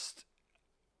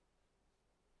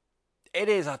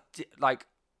like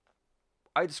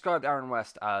I described Aaron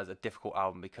West as a difficult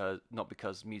album because not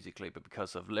because musically, but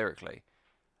because of lyrically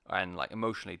and like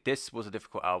emotionally. This was a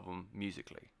difficult album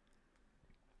musically.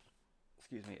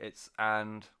 Excuse me.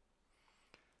 And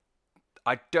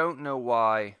I don't know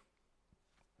why.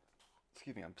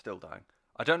 Excuse me, I'm still dying.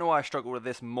 I don't know why I struggled with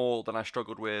this more than I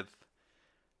struggled with,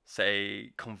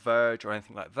 say, Converge or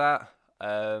anything like that.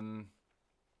 One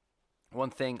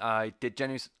thing I did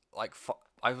genuinely like,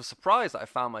 I was surprised that I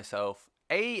found myself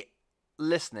A,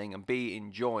 listening, and B,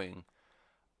 enjoying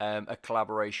a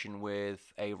collaboration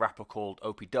with a rapper called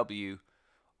OPW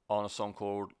on a song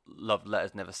called Love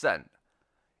Letters Never Sent.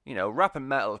 You know, rap and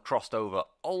metal have crossed over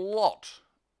a lot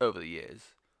over the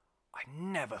years. I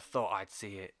never thought I'd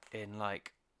see it in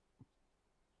like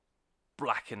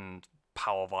blackened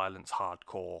power violence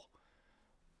hardcore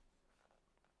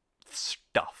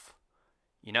stuff,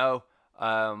 you know.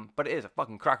 But it is a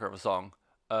fucking cracker of a song.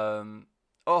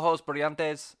 Ojos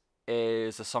Brillantes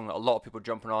is a song that a lot of people are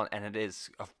jumping on, and it is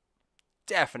a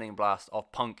deafening blast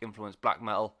of punk influenced black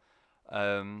metal.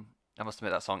 I must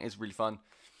admit that song is really fun.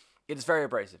 it is very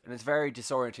abrasive, and it's very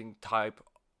disorienting type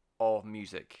of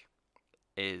music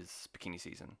is Bikini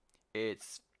Season.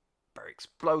 It's very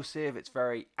explosive, it's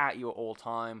very at you at all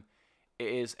time. It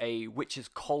is a witch's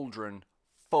cauldron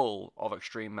full of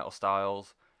extreme metal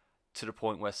styles, to the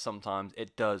point where sometimes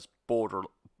it does border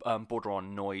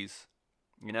on noise.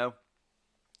 You know,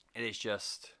 it is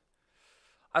just,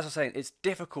 as I was saying, it's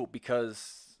difficult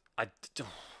because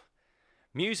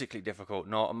musically difficult,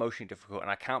 not emotionally difficult,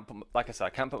 and I can't put, like I said, I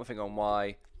can't put my finger on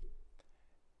why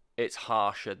it's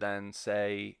harsher than,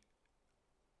 say,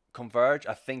 Converge.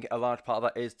 I think a large part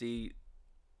of that is the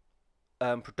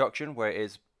production, where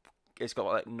it's got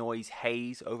like noise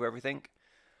haze over everything.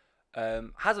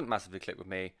 Hasn't massively clicked with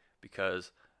me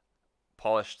because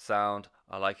polished sound,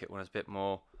 I like it when it's a bit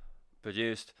more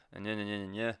produced and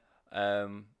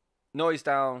Noise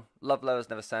Down, Love Letters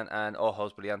Never Sent, and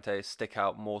Ojos Brillantes stick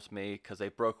out more to me because they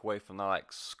broke away from the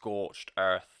like scorched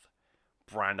earth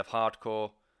brand of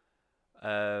hardcore,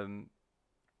 and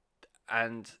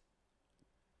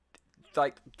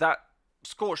like that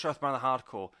scorched earth brand of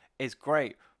hardcore is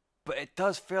great, but it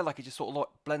does feel like it just sort of like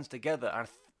blends together, and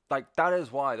like that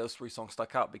is why those three songs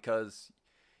stuck out, because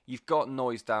you've got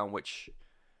Noise Down, which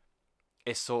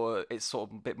it's sort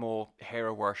of a bit more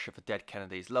hero worship for Dead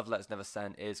Kennedys. Love Letters Never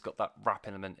Sent is got that rap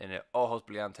element in it. Ojos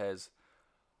Brillantes,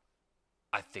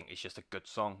 I think it's just a good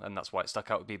song, and that's why it stuck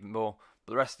out with me a bit more.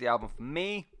 But the rest of the album for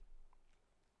me,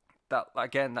 that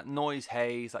again, that noise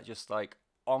haze, that just like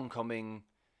oncoming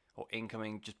or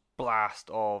incoming just blast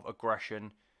of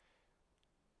aggression,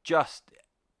 just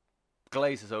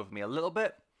glazes over me a little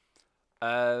bit.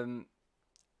 And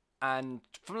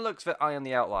from the looks of it, I am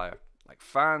the outlier. Like,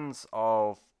 fans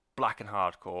of black and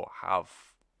hardcore have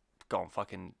gone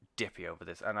fucking dippy over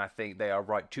this, and I think they are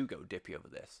right to go dippy over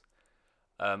this.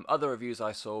 Other reviews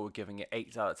I saw were giving it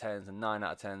 8 out of 10s and 9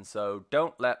 out of 10, so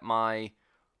don't let my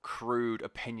crude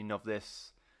opinion of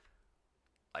this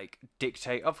like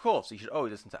dictate. Of course, you should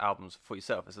always listen to albums for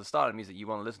yourself. It's the style of music you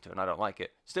want to listen to, and I don't like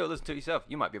it. Still listen to it yourself.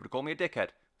 You might be able to call me a dickhead.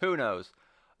 Who knows?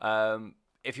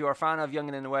 If you're a fan of Young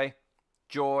and In the Way,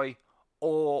 Joy,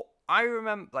 or I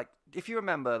remember, like, if you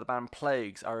remember the band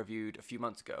Plagues I reviewed a few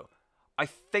months ago, I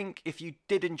think if you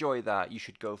did enjoy that, you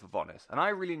should go for Vonnis. And I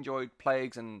really enjoyed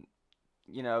Plagues, and,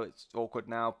 you know, it's awkward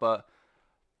now, but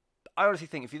I honestly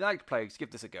think if you liked Plagues,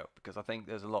 give this a go, because I think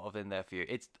there's a lot of in there for you.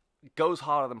 It goes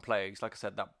harder than Plagues. Like I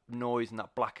said, that noise and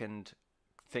that blackened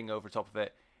thing over top of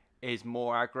it is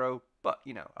more aggro, but,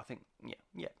 you know, I think,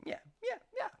 yeah.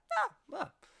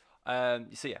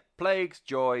 So yeah, Plagues,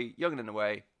 Joy, Young and In the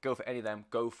Way, go for any of them.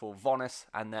 Go for Vonnis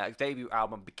and their debut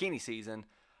album, Bikini Season.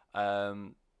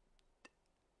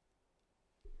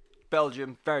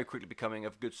 Belgium very quickly becoming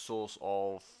a good source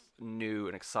of new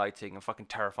and exciting and fucking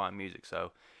terrifying music.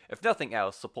 So, if nothing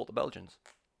else, support the Belgians.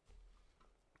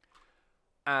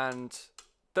 And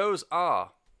those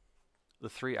are the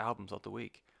 3 albums of the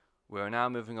week. We are now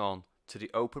moving on to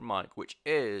the open mic, which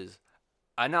is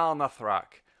Anaal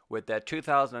Nathrakh with their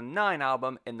 2009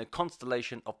 album In the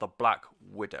Constellation of the Black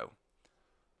Widow.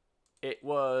 It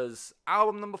was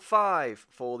album number 5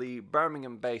 for the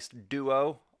Birmingham-based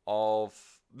duo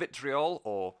of Vitriol,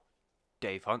 or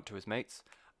Dave Hunt to his mates,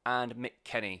 and Mick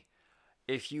Kenny.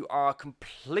 If you are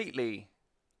completely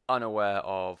unaware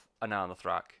of Anaal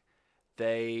Nathrakh,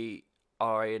 they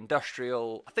are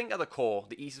industrial, I think at the core,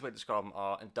 the easiest way to describe them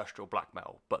are industrial black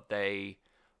metal, but they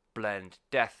blend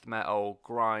death metal,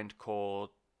 grindcore.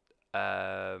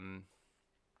 There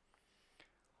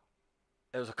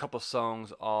was a couple of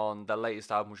songs on their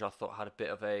latest album which I thought had a bit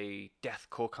of a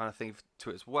deathcore kind of thing to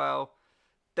it as well.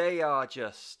 They are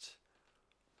just...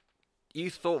 You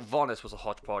thought Vonnis was a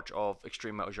hodgepodge of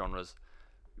extreme metal genres.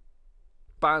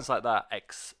 Bands like that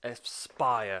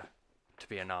aspire to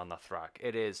be Anaal Nathrakh.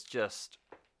 It is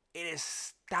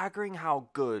staggering how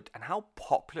good and how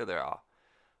popular they are.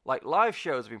 Like, live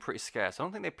shows have been pretty scarce. I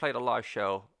don't think they played a live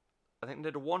show. I think they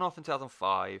did a one-off in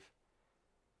 2005,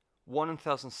 one in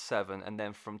 2007, and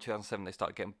then from 2007 they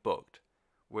started getting booked.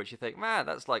 Which you think, man,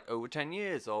 that's like over 10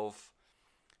 years of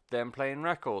them playing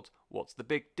records. What's the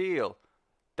big deal?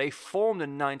 They formed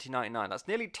in 1999. That's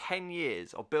nearly 10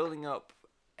 years of building up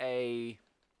an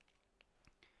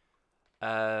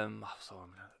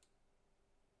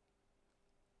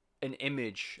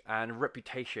image and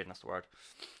reputation. That's the word.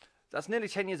 That's nearly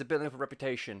 10 years of building up a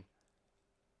reputation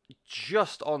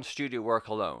just on studio work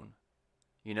alone.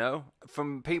 You know,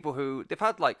 from people who they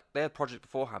had projects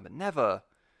beforehand, but never,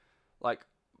 like,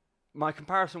 my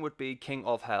comparison would be King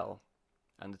of Hell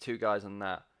and the 2 guys on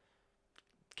that.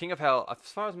 King of Hell,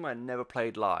 as far as I'm aware, never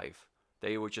played live.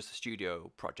 They were just a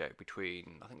studio project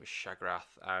between, I think it was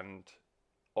Shagrath and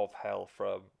Of Hell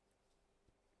from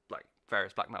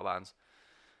various black metal bands.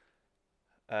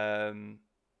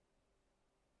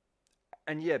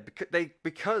 And yeah,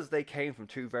 because they came from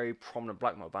two very prominent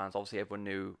black metal bands, obviously everyone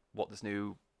knew what this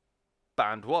new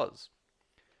band was.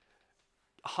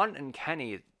 Hunt and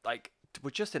Kenny like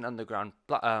were just in underground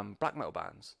black metal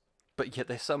bands, but yet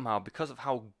they somehow, because of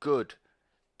how good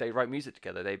they write music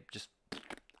together, they just,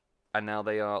 and now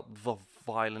they are the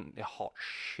violently hot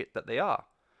shit that they are.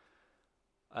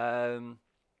 So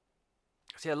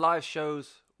yeah, live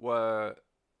shows were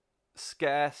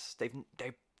scarce.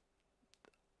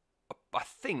 I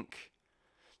think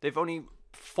they've only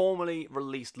formally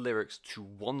released lyrics to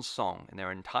one song in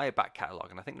their entire back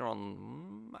catalogue, and I think they're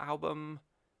on album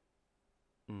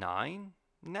 9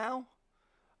 now.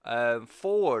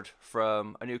 Forward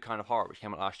from A New Kind of Horror, which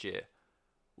came out last year,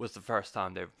 was the first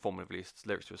time they've formally released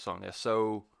lyrics to a song. They're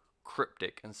so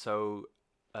cryptic and so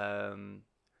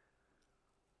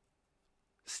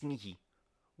sneaky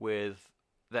with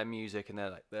their music, and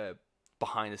their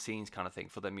behind the scenes kind of thing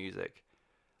for their music.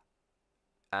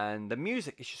 And the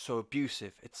music is just so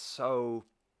abusive. It's so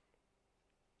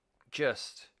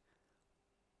just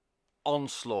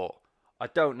onslaught. I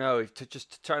don't know if to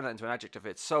turn that into an adjective.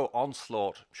 It's so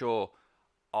onslaught, sure,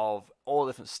 of all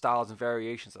different styles and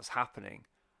variations that's happening.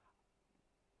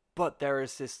 But there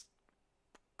is this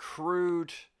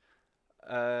crude.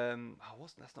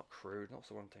 That's not crude. That's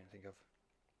the one thing I think of.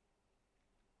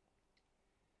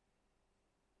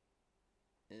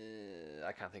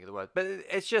 I can't think of the word, but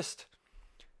it's just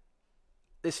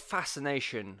this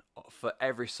fascination for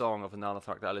every song of Anaal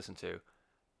Nathrakh that I listen to,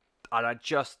 and I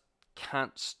just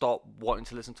can't stop wanting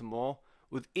to listen to more.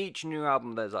 With each new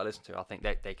album that I listen to, I think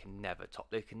they can never top.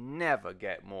 They can never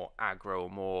get more aggro or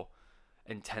more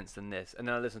intense than this. And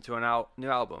then I listen to a new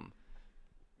album,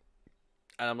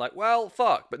 and I'm like, well,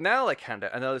 fuck. But now they can do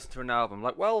it. And then I listen to an album,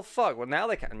 like, well, fuck. Well, now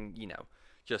they can. And,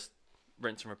 just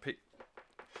rinse and repeat.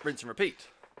 Rinse and repeat.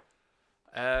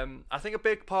 I think a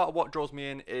big part of what draws me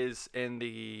in is in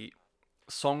the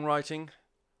songwriting.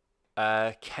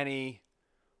 Kenny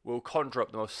will conjure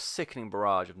up the most sickening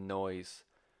barrage of noise.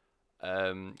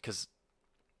 Because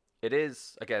it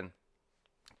is, again,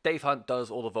 Dave Hunt does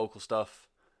all the vocal stuff.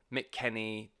 Mick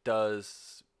Kenny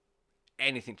does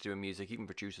anything to do with music, even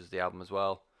produces the album as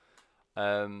well.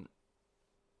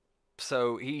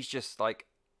 So he's just like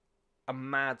a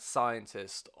mad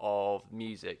scientist of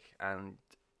music and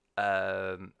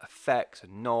effects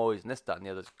and noise and this, that, and the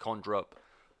other to conjure up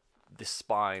the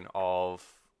spine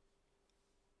of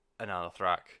Anaal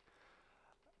Nathrakh.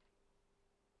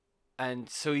 And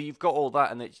so you've got all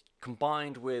that, and it's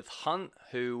combined with Hunt,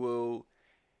 who will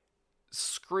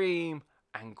scream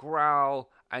and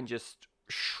growl and just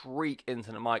shriek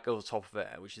into the mic over the top of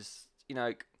it, which is,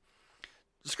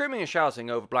 screaming and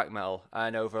shouting over black metal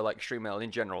and over like extreme metal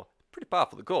in general, pretty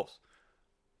powerful, of course.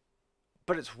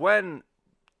 But it's when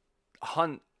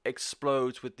Hunt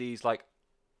explodes with these like,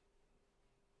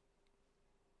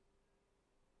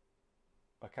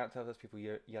 I can't tell if there's people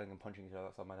yelling and punching each other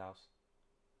outside my house.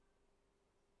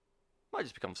 Might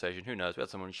just be conversation, who knows? We had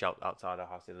someone shout outside our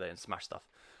house the other day and smash stuff.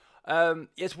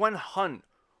 It's when Hunt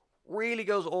really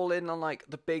goes all in on like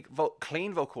the big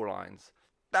clean vocal lines.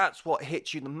 That's what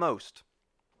hits you the most.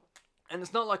 And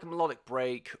it's not like a melodic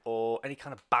break or any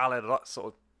kind of ballad or that sort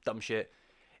of dumb shit.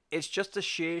 It's just the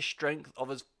sheer strength of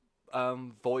his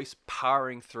voice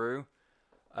powering through.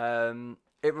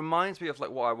 It reminds me of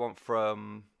like what I want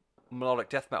from melodic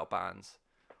death metal bands.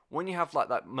 When you have like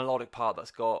that melodic part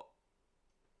that's got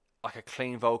like a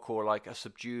clean vocal or like a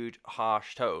subdued,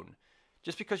 harsh tone,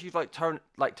 just because you've turned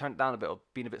it down a bit or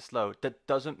been a bit slow, that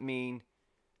doesn't mean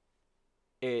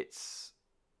it's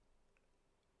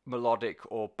melodic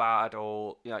or bad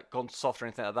or gone soft or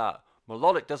anything like that.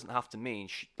 Melodic doesn't have to mean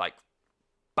like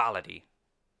ballady,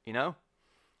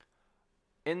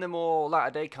 In the more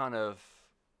latter day kind of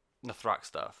Nathrakh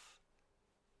stuff,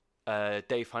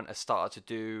 Dave Hunt has started to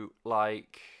do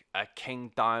like a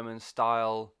King Diamond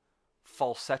style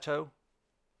falsetto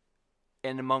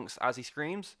in amongst as he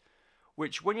screams,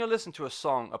 which when you listen to a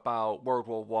song about World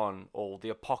War One or the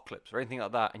apocalypse or anything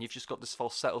like that, and you've just got this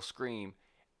falsetto scream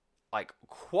like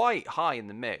quite high in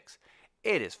the mix,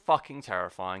 it is fucking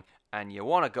terrifying, and you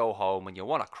want to go home and you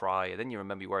want to cry, and then you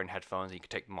remember you're wearing headphones and you can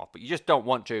take them off, but you just don't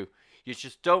want to. You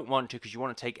just don't want to because you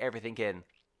want to take everything in.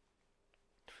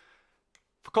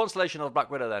 For Constellation of Black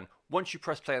Widow, then, once you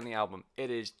press play on the album,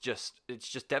 it's just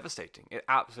devastating. It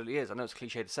absolutely is. I know it's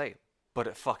cliche to say, but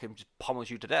it fucking just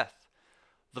pummels you to death.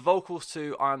 The vocals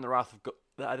to I Am the Wrath of God...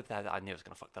 I knew I was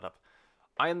going to fuck that up.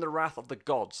 I Am the Wrath of the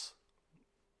Gods.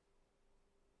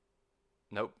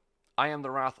 Nope. I Am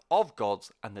the Wrath of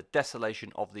Gods and the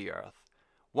Desolation of the Earth.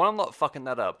 When I'm not fucking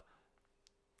that up,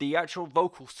 the actual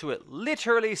vocals to it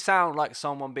literally sound like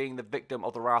someone being the victim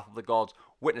of the wrath of the gods,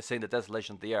 witnessing the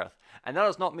desolation of the earth. And that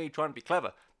is not me trying to be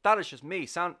clever. That is just me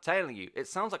telling you. It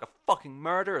sounds like a fucking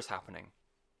murder is happening.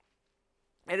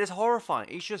 It is horrifying.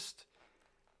 It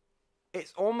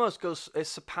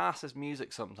surpasses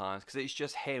music sometimes, because it's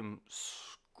just him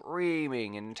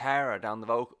screaming in terror down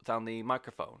the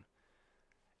microphone.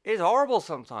 It's horrible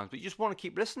sometimes, but you just want to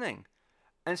keep listening.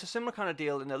 And it's a similar kind of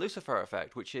deal in the Lucifer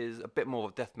Effect, which is a bit more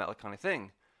of a death metal kind of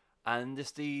thing. And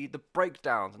just the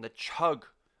breakdowns and the chug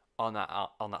on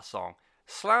that song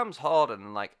slams harder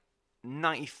than like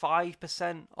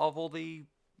 95% of all the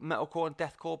metalcore and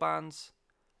deathcore bands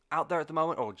out there at the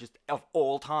moment, or just of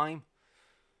all time.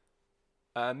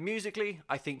 Musically,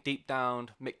 I think deep down,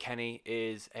 Mick Kenny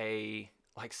is a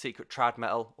like secret trad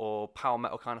metal or power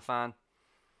metal kind of fan.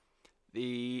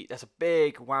 There's a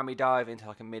big whammy dive into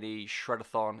like a MIDI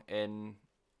shredathon in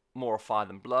More Fire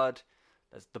Than Blood.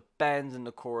 There's the bends in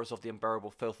the chorus of The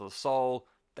Unbearable Filth of the Soul.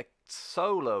 The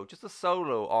solo, just a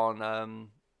solo on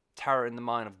Terror in the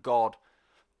Mind of God.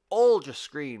 All just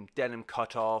scream denim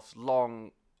cutoffs,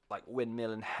 long like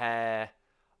windmilling hair,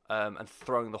 and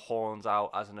throwing the horns out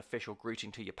as an official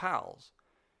greeting to your pals.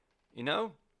 You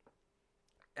know?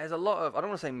 There's a lot of, I don't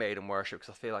want to say maiden worship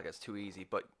because I feel like it's too easy,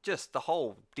 but just the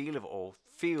whole deal of it all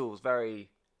feels very,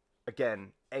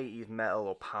 again, 80s metal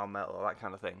or power metal or that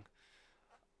kind of thing.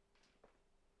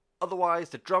 Otherwise,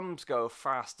 the drums go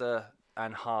faster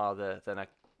and harder than a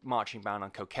marching band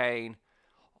on cocaine.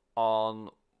 On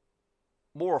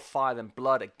More Fire Than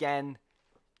Blood, again,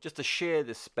 just the sheer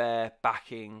despair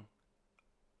backing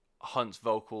Hunt's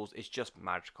vocals is just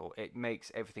magical. It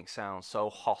makes everything sound so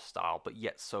hostile, but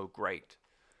yet so great.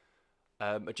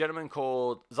 A gentleman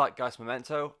called Zeitgeist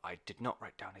Memento, I did not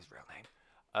write down his real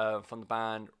name, from the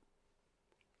band,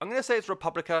 I'm going to say it's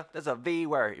Republica. There's a V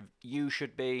where U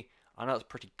should be. I know it's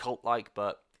pretty cult-like,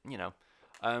 but, you know.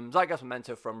 Zeitgeist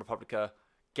Memento from Republica,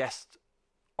 guest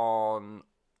on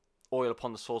Oil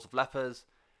Upon the Souls of Lepers,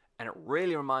 and it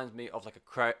really reminds me of like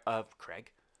a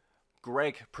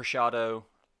Greg Preciado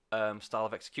style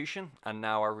of execution, and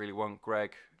now I really want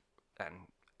Greg, and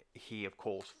he, of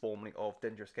course, formerly of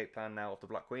Danger Escape Plan, now of the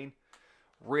Black Queen.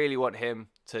 Really want him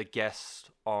to guest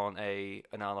on a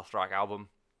Anaal Nathrakh album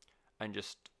and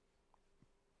just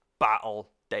battle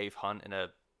Dave Hunt in a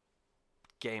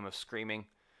game of screaming.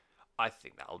 I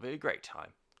think that'll be a great time.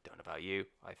 Don't know about you.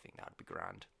 I think that'd be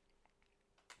grand.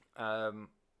 And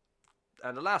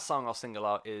the last song I'll single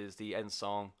out is the end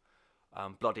song,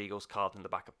 Blood Eagles Carved in the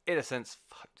Back of Innocence.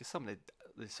 Fuck, just some of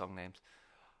these song names.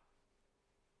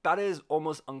 That is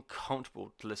almost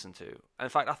uncomfortable to listen to. And in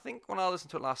fact, I think when I listened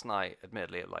to it last night,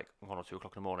 admittedly at like 1 or 2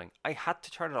 o'clock in the morning, I had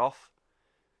to turn it off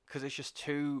because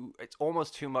it's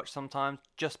almost too much sometimes,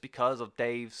 just because of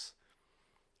Dave's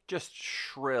just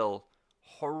shrill,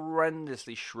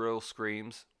 horrendously shrill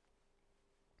screams.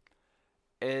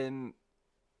 Anaal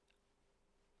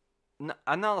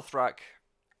Nathrakh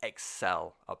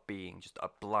excel at being just a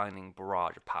blinding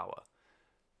barrage of power.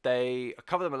 I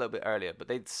covered them a little bit earlier, but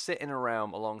they'd sit in a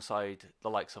realm alongside the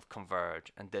likes of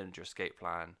Converge and Danger Escape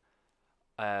Plan,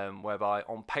 whereby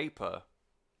on paper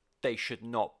they should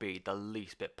not be the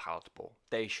least bit palatable.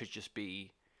 They should just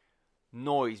be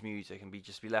noise music and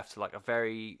just be left to like a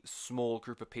very small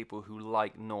group of people who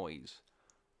like noise.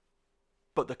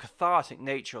 But the cathartic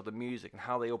nature of the music and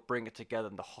how they all bring it together,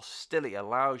 and the hostility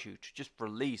allows you to just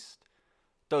release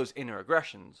those inner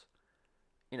aggressions.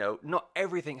 You know, not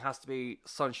everything has to be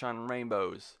sunshine and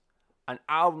rainbows. And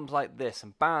albums like this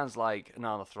and bands like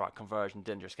Anaal Nathrakh, Converge and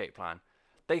Danger Escape Plan,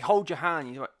 they hold your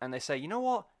hand and they say, you know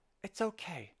what? It's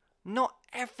okay. Not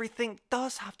everything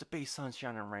does have to be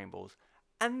sunshine and rainbows.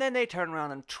 And then they turn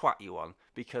around and twat you on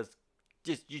because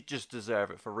you just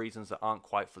deserve it for reasons that aren't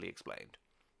quite fully explained.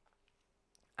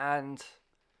 And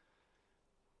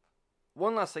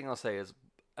one last thing I'll say is,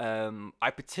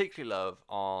 I particularly love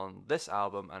on this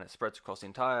album, and it spreads across the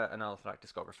entire Anaal Nathrakh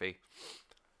discography,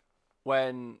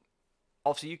 when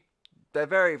obviously they're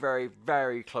very, very,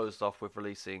 very closed off with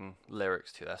releasing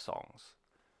lyrics to their songs.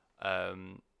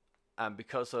 And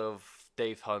because of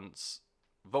Dave Hunt's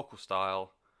vocal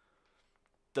style,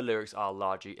 the lyrics are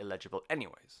largely illegible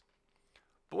anyways.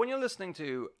 But when you're listening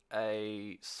to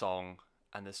a song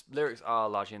and the lyrics are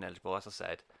largely ineligible, as I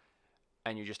said,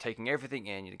 and you're just taking everything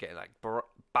in, you're getting like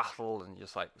battled and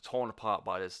just like torn apart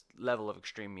by this level of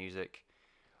extreme music,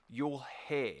 you'll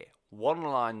hear one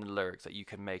line in the lyrics that you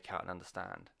can make out and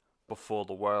understand before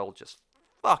the world just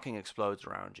fucking explodes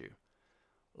around you.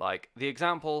 Like the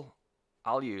example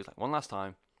I'll use like one last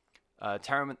time,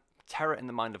 Terror in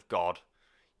the Mind of God.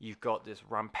 You've got this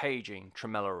rampaging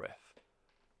tremolo riff.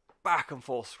 back and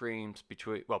forth between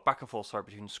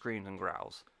screams and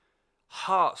growls,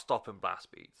 heart-stopping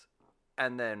blast beats,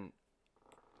 and then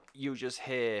you just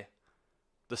hear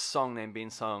the song name being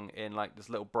sung in like this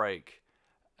little break,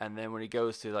 and then when he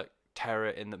goes to like terror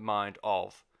in the mind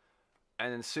of,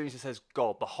 and then as soon as he says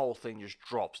God, the whole thing just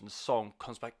drops and the song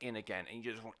comes back in again, and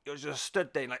you're just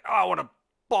stood there like, oh, I want to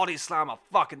body slam a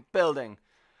fucking building,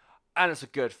 and it's a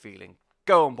good feeling.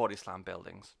 Go and body slam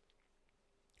buildings.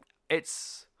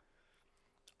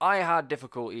 I had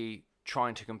difficulty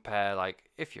trying to compare,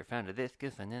 like, if you're a fan of this,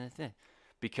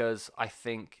 because I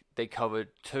think they covered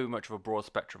too much of a broad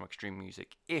spectrum of extreme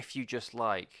music. If you just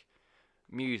like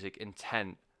music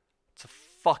intent to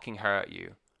fucking hurt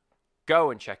you,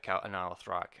 go and check out Anaal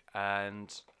Nathrakh.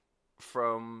 And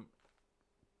from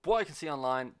what I can see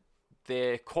online,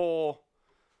 their core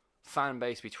fan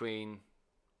base in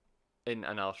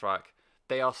Anaal Nathrakh,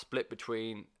 they are split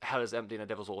between Hell is Empty and The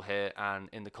Devil's All Here and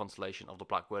In the Constellation of the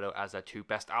Black Widow as their two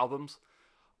best albums.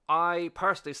 I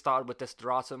personally started with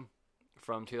Destrage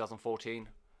from 2014.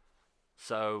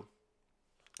 So,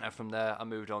 and from there I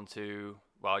moved on to,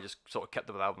 well, I just sort of kept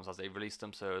the albums as they released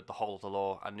them. So The Whole of the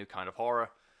Law and New Kind of Horror.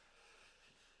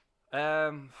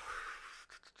 I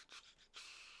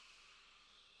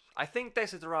think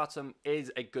Desolation is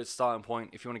a good starting point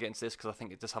if you want to get into this, because I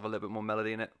think it does have a little bit more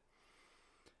melody in it.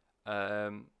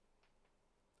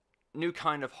 New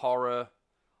Kind of Horror,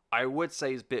 I would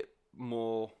say, is a bit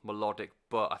more melodic,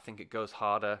 but I think it goes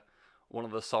harder. One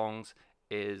of the songs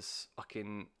is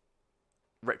fucking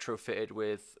retrofitted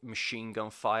with machine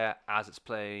gun fire as it's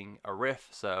playing a riff,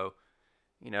 so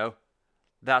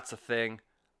that's a thing.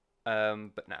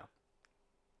 But now,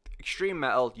 extreme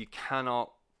metal, you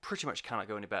pretty much cannot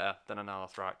go any better than Anaal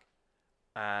Nathrakh.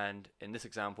 And in this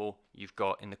example, you've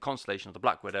got In the Constellation of the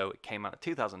Black Widow. It came out in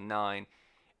 2009.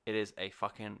 It is a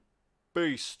fucking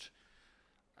beast.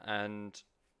 And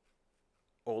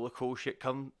all the cool shit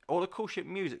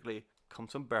musically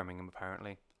comes from Birmingham,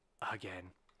 apparently.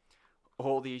 Again.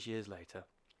 All these years later.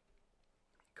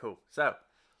 Cool. So,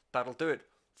 that'll do it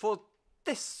for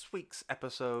this week's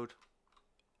episode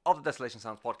of the Desolation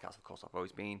Sounds Podcast. Of course, I've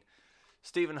always been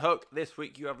Stephen Hook. This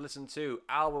week you have listened to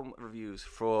album reviews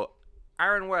for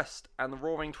Aaron West and the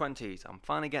Roaring Twenties. I'm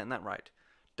finally getting that right.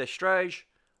 Destrage,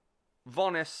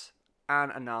 Vonnis,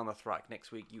 and Anaal Nathrakh.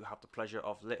 Next week you have the pleasure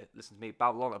of listening to me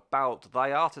babble on about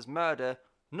Thy Art is Murder,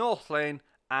 North Lane,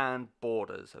 and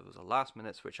Borders. It was a last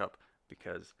minute switch up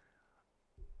because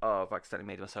I've accidentally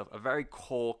made myself a very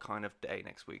core kind of day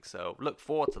next week. So look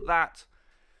forward to that.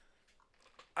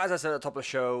 As I said at the top of the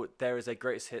show, there is a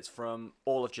greatest hits from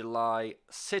all of July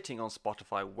sitting on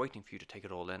Spotify waiting for you to take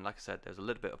it all in. Like I said, there's a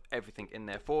little bit of everything in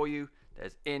there for you.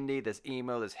 There's indie, there's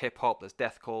emo, there's hip-hop, there's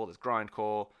deathcore, there's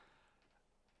grindcore.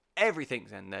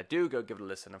 Everything's in there. Do go give it a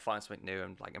listen and find something new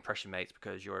and like impress your mates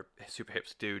because you're a super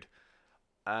hipster dude.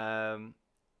 And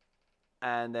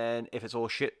then if it's all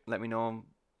shit, let me know on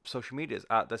social medias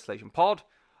at Desolation Pod.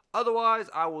 Otherwise,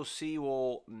 I will see you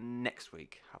all next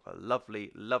week. Have a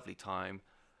lovely, lovely time.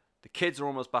 The kids are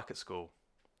almost back at school.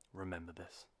 Remember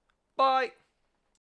this. Bye.